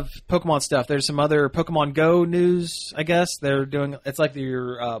 speaking of Pokemon stuff, there's some other Pokemon Go news, I guess. They're doing, it's like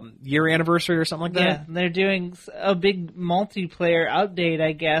their year anniversary or something like that. Yeah, they're doing a big multiplayer update,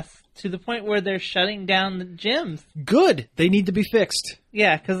 I guess, to the point where they're shutting down the gyms. Good. They need to be fixed.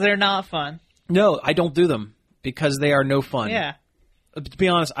 Yeah, because they're not fun. No, I don't do them because they are no fun. Yeah. To be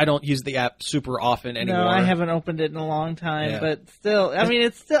honest, I don't use the app super often anymore. No, I haven't opened it in a long time, but still, I mean,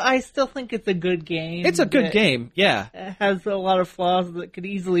 I still think it's a good game. It's a good game, yeah. It has a lot of flaws that could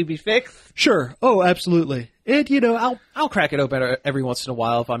easily be fixed. Sure. Oh, absolutely. And I'll crack it open every once in a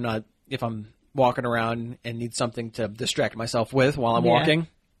while if I'm walking around and need something to distract myself with while I'm walking.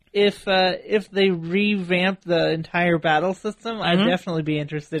 If they revamp the entire battle system, I'd definitely be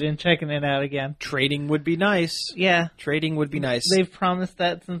interested in checking it out again. Trading would be nice. Yeah. Trading would be nice. They've promised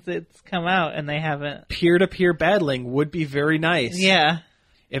that since it's come out, and they haven't. Peer-to-peer battling would be very nice. Yeah.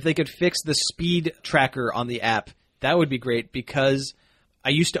 If they could fix the speed tracker on the app, that would be great, because I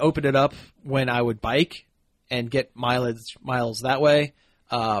used to open it up when I would bike and get miles that way.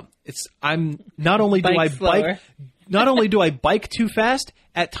 Not only do I bike too fast,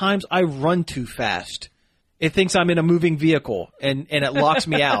 at times I run too fast. It thinks I'm in a moving vehicle, and it locks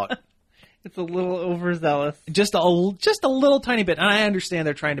me out. It's a little overzealous. Just a little tiny bit. And I understand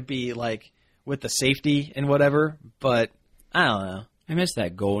they're trying to be like with the safety and whatever, but I don't know. I miss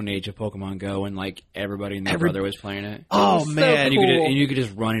that golden age of Pokemon Go when like everybody and their brother was playing it. Oh so man, cool. And you could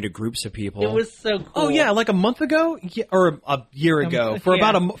just run into groups of people. It was so cool. Oh yeah, like a month ago, or a year ago, for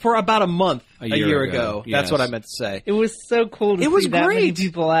about a month, a year ago. Yes. That's what I meant to say. It was so cool to see that many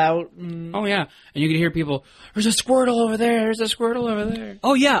people out. Oh yeah, and you could hear people. There's a Squirtle over there. There's a Squirtle over there.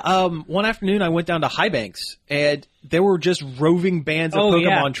 Oh yeah. One afternoon I went down to High Banks, and there were just roving bands of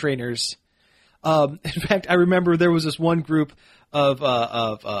Pokemon trainers. In fact, I remember there was this one group of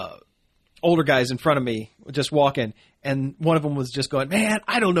older guys in front of me just walking, and one of them was just going, "Man,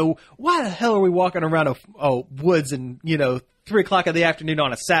 I don't know why the hell are we walking around woods and 3:00 in the afternoon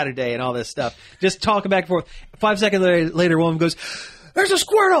on a Saturday and all this stuff." Just talking back and forth. 5 seconds later, one of them goes, "There's a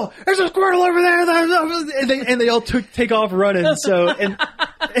Squirtle! There's a Squirtle over there!" And they all take off running. So and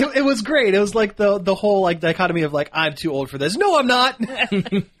it was great. It was like the whole like dichotomy of like, I'm too old for this. No, I'm not.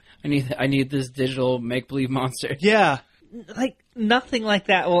 I need this digital make believe monster. Yeah. Like, nothing like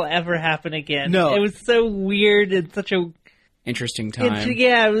that will ever happen again. No. It was so weird and such a... Interesting time.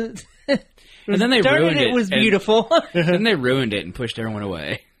 It was, and then they ruined it. It was beautiful. Then they ruined it and pushed everyone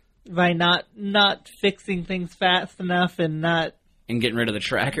away. By not fixing things fast enough and not... And getting rid of the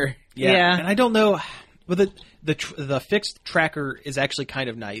tracker. Yeah. And I don't know... But the fixed tracker is actually kind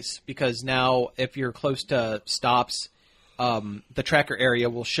of nice, because now if you're close to stops, the tracker area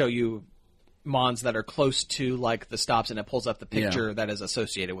will show you mons that are close to like the stops, and it pulls up the picture that is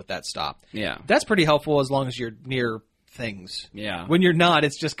associated with that stop. Yeah. That's pretty helpful as long as you're near things. Yeah. When you're not,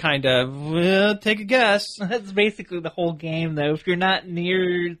 it's just kind of, take a guess. That's basically the whole game, though. If you're not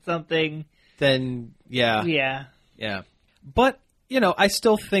near something... Then, yeah. Yeah. Yeah. But, I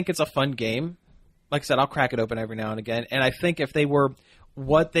still think it's a fun game. Like I said, I'll crack it open every now and again. And I think if they were...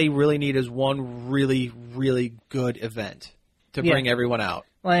 What they really need is one really, really good event to bring everyone out.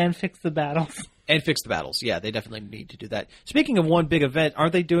 And fix the battles. And fix the battles. Yeah, they definitely need to do that. Speaking of one big event,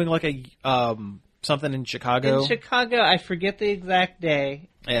 aren't they doing like a something in Chicago? In Chicago, I forget the exact day.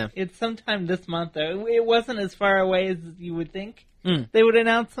 Yeah. It's sometime this month, though. It wasn't as far away as you would think. They would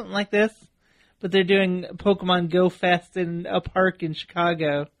announce something like this. But they're doing Pokemon Go Fest in a park in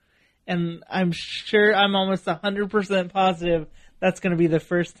Chicago. And I'm almost 100% positive that's going to be the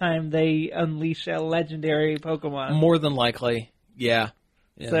first time they unleash a legendary Pokemon. More than likely. Yeah.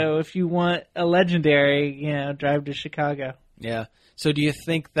 So if you want a legendary, drive to Chicago. Yeah. So do you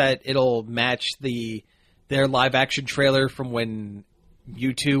think that it'll match their live action trailer from when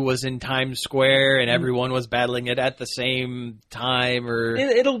Mewtwo was in Times Square and everyone was battling it at the same time, or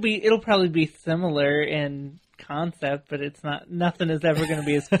it'll probably be similar in concept, but it's nothing is ever going to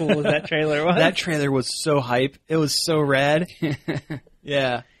be as cool as that trailer was. That trailer was so hype. It was so rad.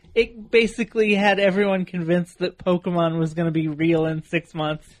 Yeah. It basically had everyone convinced that Pokemon was going to be real in 6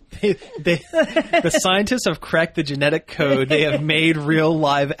 months. The scientists have cracked the genetic code. They have made real,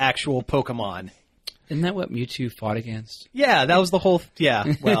 live, actual Pokemon. Isn't that what Mewtwo fought against? Yeah, that was the whole...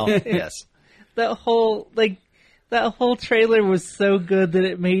 Yeah, well, yes. That whole trailer was so good that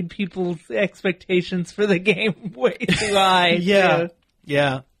it made people's expectations for the game way too high. Yeah,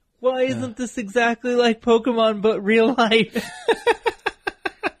 yeah. Why isn't this exactly like Pokemon but real life?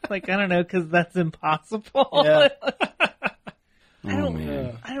 I don't know, because that's impossible. Yeah.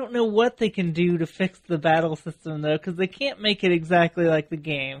 I don't know what they can do to fix the battle system though, because they can't make it exactly like the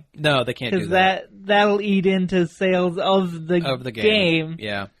game. No, they can't do Because that. that'll eat into sales of the game.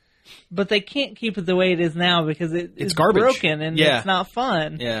 Yeah. But they can't keep it the way it is now because it's garbage. broken and it's not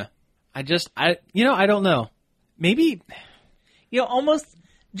fun. Yeah. I don't know. Maybe. Almost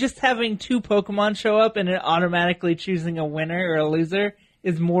just having 2 Pokemon show up and it automatically choosing a winner or a loser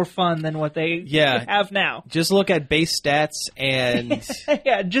is more fun than what they have now. Just look at base stats and...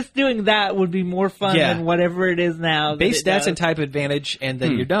 Yeah, just doing that would be more fun than whatever it is now. Base stats and type advantage, and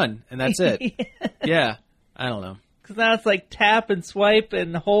then you're done. And that's it. Yeah. I don't know. Because now it's like tap and swipe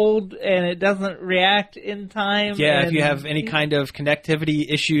and hold, and it doesn't react in time. Yeah, if you have any kind of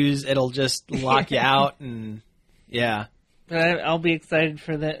connectivity issues, it'll just lock you out, and yeah. But I'll be excited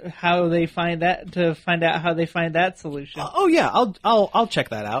for how they find that, to find out how they find that solution. Oh yeah, I'll check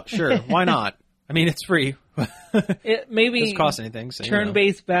that out. Sure, why not? I mean, it's free. It maybe doesn't cost anything. So,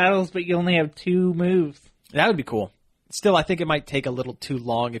 turn-based battles, but you only have 2 moves. That would be cool. Still, I think it might take a little too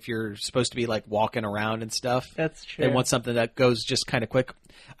long if you're supposed to be like walking around and stuff. That's true. They want something that goes just kind of quick.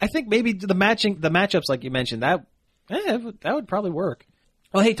 I think maybe the matchups like you mentioned that would probably work.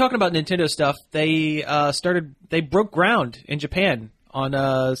 Well, hey, talking about Nintendo stuff, they broke ground in Japan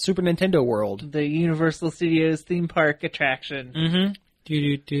on Super Nintendo World, the Universal Studios theme park attraction.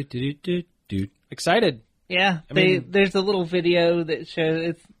 Mm-hmm. Excited. Yeah, there's a little video that shows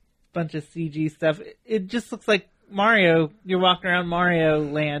it's a bunch of CG stuff. It just looks like Mario. You're walking around Mario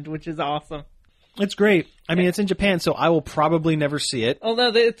Land, which is awesome. It's great. I mean, it's in Japan, so I will probably never see it. Although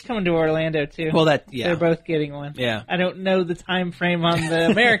it's coming to Orlando too. Well, they're both getting one. Yeah, I don't know the time frame on the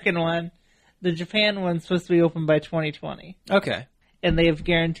American one. The Japan one's supposed to be open by 2020. Okay, and they have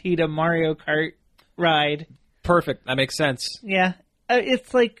guaranteed a Mario Kart ride. Perfect. That makes sense. Yeah,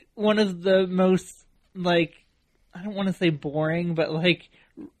 it's like one of the most I don't want to say boring, but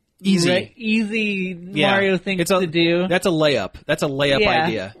easy Mario things to do. That's a layup. That's a layup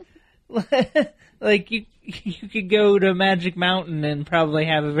idea. Like you could go to Magic Mountain and probably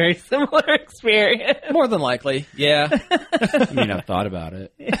have a very similar experience. More than likely, yeah. I mean, I've thought about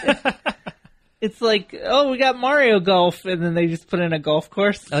it. It's like, we got Mario Golf, and then they just put in a golf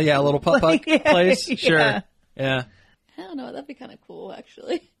course. Oh yeah, a little putt-putt place. Sure, yeah. I don't know. That'd be kind of cool,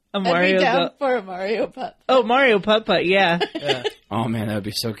 actually. I'd be down for a Mario putt. Oh, Mario putt-putt, yeah. Oh man, that would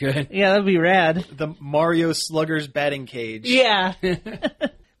be so good. Yeah, that'd be rad. The Mario Slugger's batting cage. Yeah.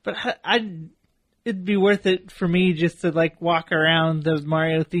 But it'd be worth it for me just to walk around the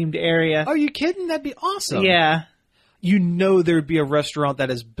Mario themed area. Are you kidding? That'd be awesome. Yeah. There'd be a restaurant that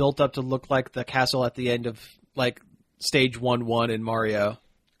is built up to look like the castle at the end of stage 1-1 in Mario.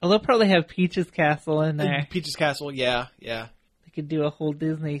 Well, they'll probably have Peach's Castle in there. Peach's Castle, yeah. They could do a whole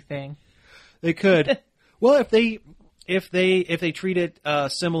Disney thing. They could. Well, if they treat it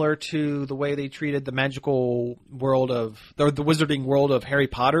similar to the way they treated the magical world or the wizarding world of Harry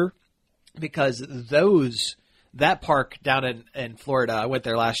Potter, because that park down in Florida, I went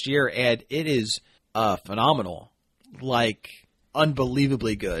there last year, and it is phenomenal,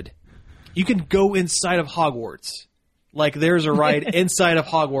 unbelievably good. You can go inside of Hogwarts, there's a ride inside of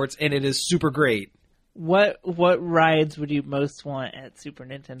Hogwarts, and it is super great. What rides would you most want at Super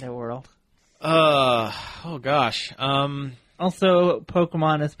Nintendo World? Oh gosh. Also,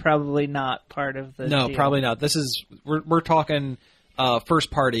 Pokemon is probably not part of the No, deal. probably not. We're talking first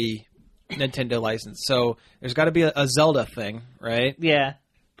party Nintendo license. So there's got to be a Zelda thing, right? Yeah.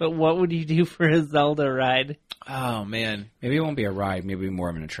 But what would you do for a Zelda ride? Oh man. Maybe it won't be a ride, maybe more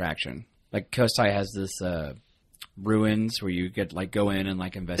of an attraction. Kosai has this ruins where you get go in and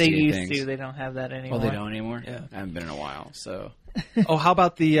investigate things. Things. They used to. They don't have that anymore. Oh, they don't anymore? Yeah. I haven't been in a while, so. Oh, how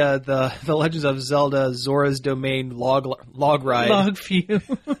about the Legends of Zelda Zora's Domain log ride? Log Fume.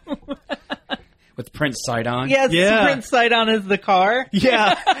 With Prince Sidon? Yes, yeah. Prince Sidon is the car.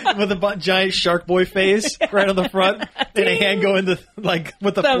 Yeah, with a giant Shark Boy face right on the front, and a hand going with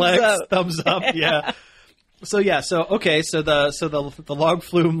the thumbs up. Yeah. So the Log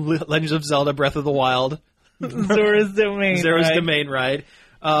Flume Legends of Zelda Breath of the Wild. Zora's Domain ride.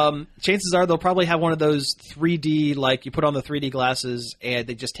 Chances are they'll probably have one of those 3D, you put on the 3D glasses and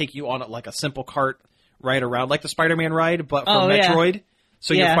they just take you on a simple cart right around, like the Spider-Man ride, but from Metroid. Yeah.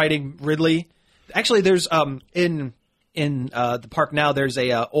 So you're fighting Ridley. Actually, there's in the park now, there's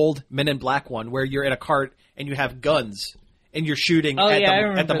a old Men in Black one where you're in a cart and you have guns and you're shooting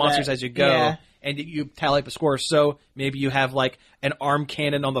at the monsters as you go, and you tally up the score. So maybe you have an arm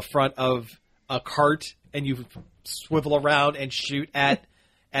cannon on the front of a cart and you swivel around and shoot at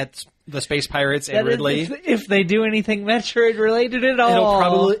at the Space Pirates and That is Ridley. if they do anything Metroid related at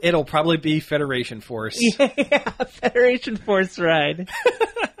all. It'll probably be Federation Force. Yeah, Federation Force ride.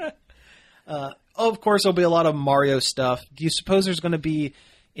 Of course, there'll be a lot of Mario stuff. Do you suppose there's going to be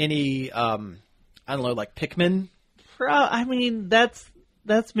any, I don't know, like Pikmin? I mean, that's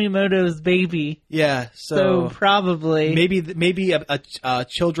Miyamoto's baby. Yeah, So probably. maybe a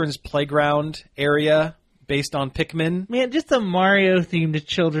children's playground area based on Pikmin. Man, just a Mario-themed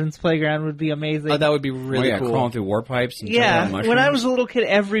children's playground would be amazing. That would be really cool. Crawling through warp pipes and jumping on Yeah, mushrooms. when I was a little kid,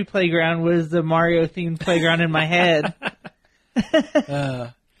 every playground was the Mario-themed playground in my head.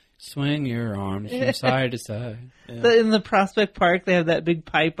 Swing your arms from side to side. In the Prospect Park, they have that big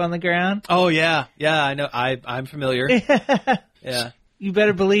pipe on the ground. Oh, yeah. Yeah, I know. I'm familiar. Yeah. You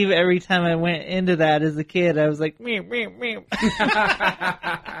better believe every time I went into that as a kid, I was like, meow, meow, meow.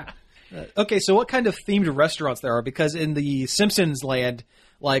 Okay, so what kind of themed restaurants there are? Because in the Simpsons land,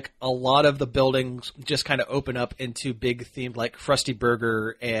 like, a lot of the buildings just kind of open up into big themed, like Frosty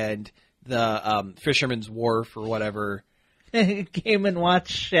Burger and the Fisherman's Wharf or whatever. Game and Watch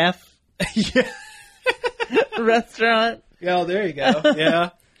Chef Yeah. restaurant. Yeah, there you go. Yeah.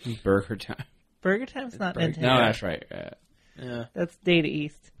 Burger time. Burger Time's not Burger- Nintendo. No, that's right. Yeah. That's Data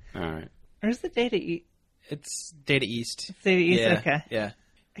East. All right. Or is it Data East? It's Data East. Data East, Yeah. okay. Yeah.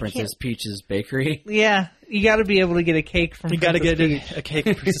 Princess Peach's Bakery. Yeah, you got to be able to get a cake from You got to Princess get Peach. a cake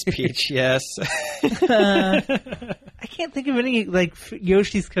from Princess Peach, yes. I can't think of any, like,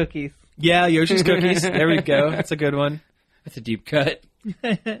 Yoshi's cookies. Yeah, Yoshi's Cookies. There we go. That's a good one. That's a deep cut.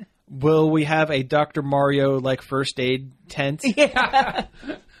 Will we have a Dr. Mario, like, first aid tent? Yeah.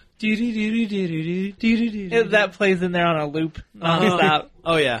 That plays in there on a loop nonstop.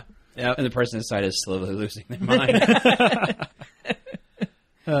 Oh, yeah. Yeah. And the person inside is slowly losing their mind.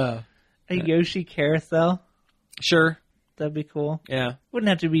 A Yoshi carousel. Sure. That'd be cool. Yeah. Wouldn't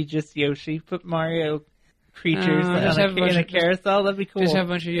have to be just Yoshi. Put Mario creatures just have a bunch in a of- carousel. That'd be cool. Just have a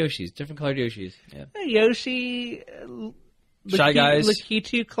bunch of Yoshis, different colored Yoshis. Yeah. Yoshi, Shy Guys.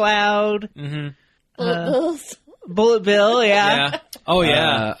 Lakitu Cloud, Mm-hmm. Bills. Bullet Bill, Yeah. Oh,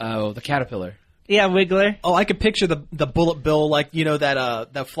 yeah. The caterpillar. Yeah, Wiggler. Oh, I could picture the bullet bill, like, you know,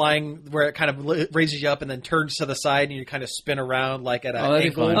 that flying where it kind of raises you up and then turns to the side and you kind of spin around like at an that'd be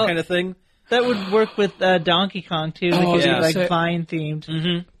angle fun. kind of thing. That would work with Donkey Kong too. Oh, It could yeah. be like So- Vine themed.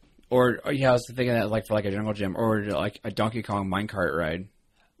 Mm-hmm. Or I was thinking that like for like a jungle gym or like a Donkey Kong minecart ride.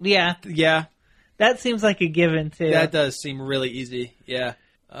 Yeah, Yeah, that seems like a given too. that does seem really easy. Yeah.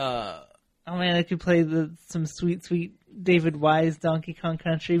 Oh man, I could play some sweet David Wise Donkey Kong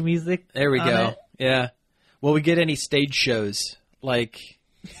Country music. There we on go. it. Yeah. Will we get any stage shows like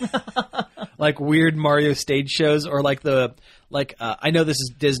weird Mario stage shows or I know this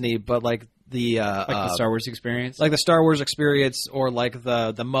is Disney, but like the Star Wars experience. like the Star Wars experience or like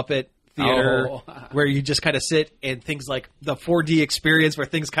the Muppet Theater Oh. where you just kind of sit and things like the 4D experience where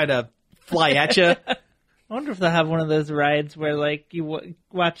things kind of fly at you. I wonder if they'll have one of those rides where like you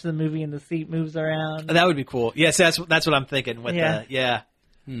watch the movie and the seat moves around. That would be cool. Yes, that's what I'm thinking with Yeah. yeah.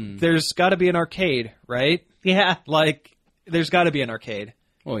 There's got to be an arcade, right? Yeah, Like there's got to be an arcade.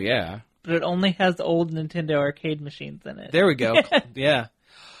 Well, yeah. but it only has old Nintendo arcade machines in it. There we go. Yeah.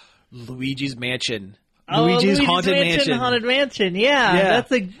 Luigi's Mansion. Oh, Luigi's Haunted Mansion. Haunted Mansion. Yeah, Yeah.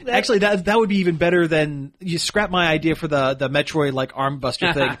 that's Actually, that would be even better than you scrap my idea for the Metroid like arm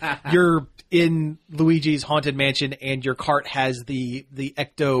buster thing. You're in Luigi's Haunted Mansion and your cart has the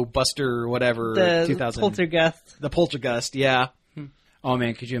Ecto Buster or whatever the 2000 Poltergust. the Poltergust. Yeah, Oh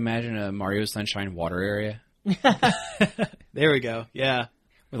man, could you imagine a Mario Sunshine water area there we go. Yeah,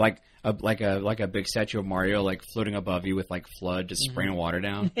 with like a big statue of Mario like floating above you with like flood just spraying water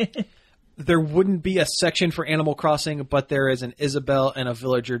down? there wouldn't be a section for Animal Crossing, but there is an Isabelle and a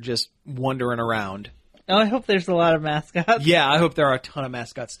villager just wandering around. Oh, I hope there's a lot of mascots. Yeah, I hope there are a ton of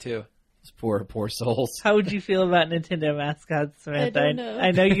mascots too. Those poor souls. How would you feel about Nintendo mascots, Samantha? don't know. I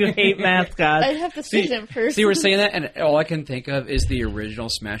know you hate mascots. I'd have to see them first. See, we're saying that, and all I can think of is the original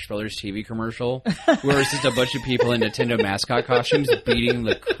Smash Brothers TV commercial, where it's just a bunch of people in Nintendo mascot costumes beating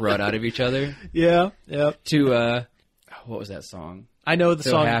the crud out of each other. Yeah, yeah. To what was that song? I know the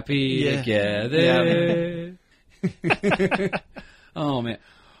So song. happy Yeah. together. Oh man.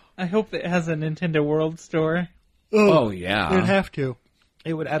 I hope it has a Nintendo World store. Oh yeah. It'd have to.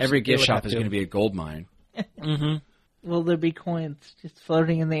 It would absolutely. Every gift it would shop have is to. going to be a gold mine. Will there be coins just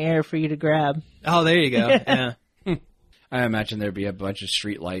floating in the air for you to grab? Oh, there you go. Yeah. I imagine there'd be a bunch of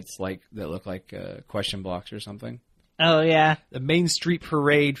street lights like that look like question blocks or something. Oh, yeah. The Main Street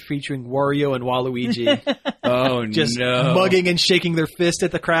Parade featuring Wario and Waluigi. Oh, Just no. mugging and shaking their fist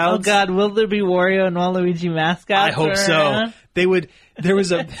at the Oh, crowds. God, will there be Wario and Waluigi mascots? I hope so.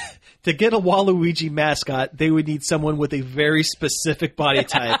 To get a Waluigi mascot, they would need someone with a very specific body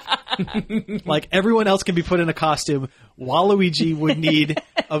type. Like, everyone else can be put in a costume. Waluigi would need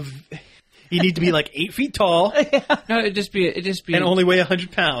you need to be like 8 feet tall No, it'd just be and only weigh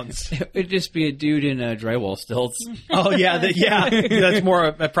 100 pounds. it'd just be a dude in drywall stilts. Oh, yeah, that's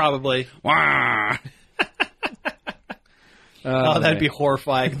more probably. Wah! Oh, that'd be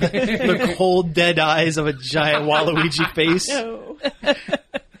horrifying. The cold, dead eyes of a giant Waluigi face. No.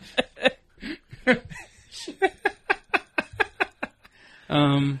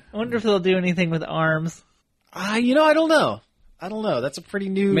 I wonder if they'll do anything with arms. I don't know. That's a pretty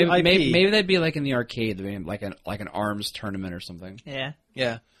new IP. Maybe that'd be like in the arcade, like an arms tournament or something. Yeah.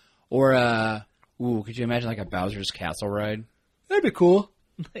 Yeah. Or could you imagine like a Bowser's Castle ride? That'd be cool.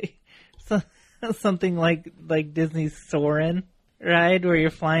 Something like Disney's Soarin' ride, where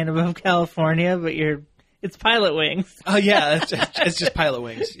you're flying above California, but it's pilot wings. Oh, yeah, it's just pilot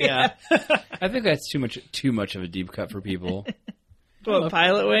wings. Yeah. I think that's too much of a deep cut for people. What,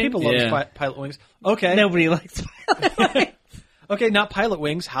 pilot wings? People love Yeah. pilot wings. Okay. Nobody likes pilot wings. Okay, not pilot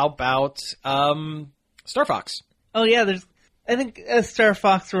wings. How about Star Fox? Oh, yeah, I think a Star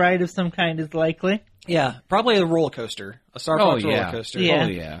Fox ride of some kind is likely. Yeah, probably a roller coaster. A Star Fox roller coaster. Yeah. Oh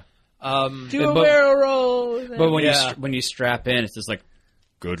yeah. Do a barrel roll. But Yeah. when you strap in, it's just like,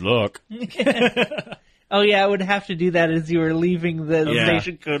 good luck. Oh, yeah, I would have to do that as you were leaving the Yeah.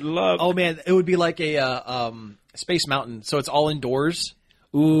 station. Good luck. Oh, man, it would be like a Space Mountain, so it's all indoors.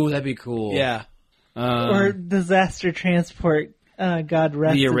 Ooh, that'd be cool. Yeah. Or Disaster Transport. God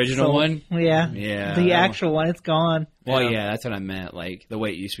rest The its original soul. one? Yeah. Yeah, The that actual one. It's gone. Well, Yeah. yeah, that's what I meant. Like the way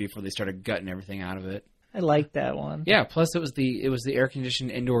it used to be before they started gutting everything out of it. I like that one. Yeah. Plus, it was the air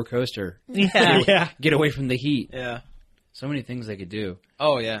conditioned indoor coaster. Yeah. Yeah. Get away from the heat. Yeah. So many things they could do.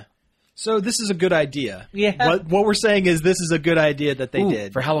 Oh, yeah. So this is a good idea. Yeah. What we're saying is this is a good idea that they Ooh,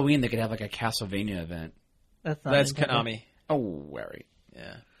 did. for Halloween. They could have like a Castlevania event. That's not That's Nintendo. Konami. Oh, right.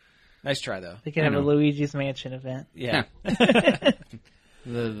 Yeah. Nice try, though. They could I have a know. Luigi's Mansion event. Yeah.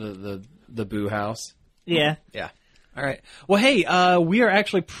 The Boo House. Yeah. Yeah. All right. Well, hey, we are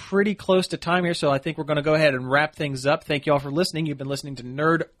actually pretty close to time here, so I think we're going to go ahead and wrap things up. Thank you all for listening. You've been listening to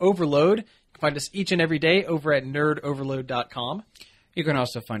Nerd Overload. You can find us each and every day over at nerdoverload.com. You can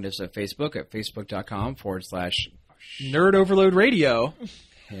also find us at Facebook at facebook.com/ Nerd Overload Radio.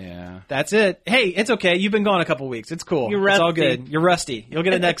 Yeah. That's it. Hey, it's okay. You've been gone a couple weeks. It's cool. You're It's all rusty. good. You're rusty. You'll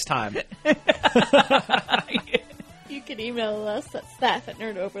get it next time. You can email us at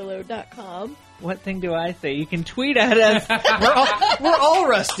staff@nerdoverload.com. What thing do I say? You can tweet at us. We're all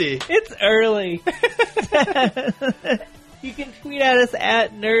rusty. It's early. You can tweet at us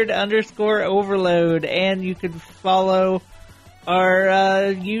at nerd_overload, and you can follow our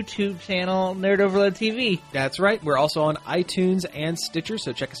YouTube channel, Nerd Overload TV. That's right. We're also on iTunes and Stitcher,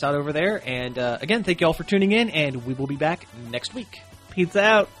 so check us out over there. And again, thank you all for tuning in, and we will be back next week. Pizza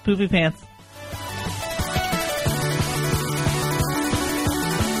out, poopy pants.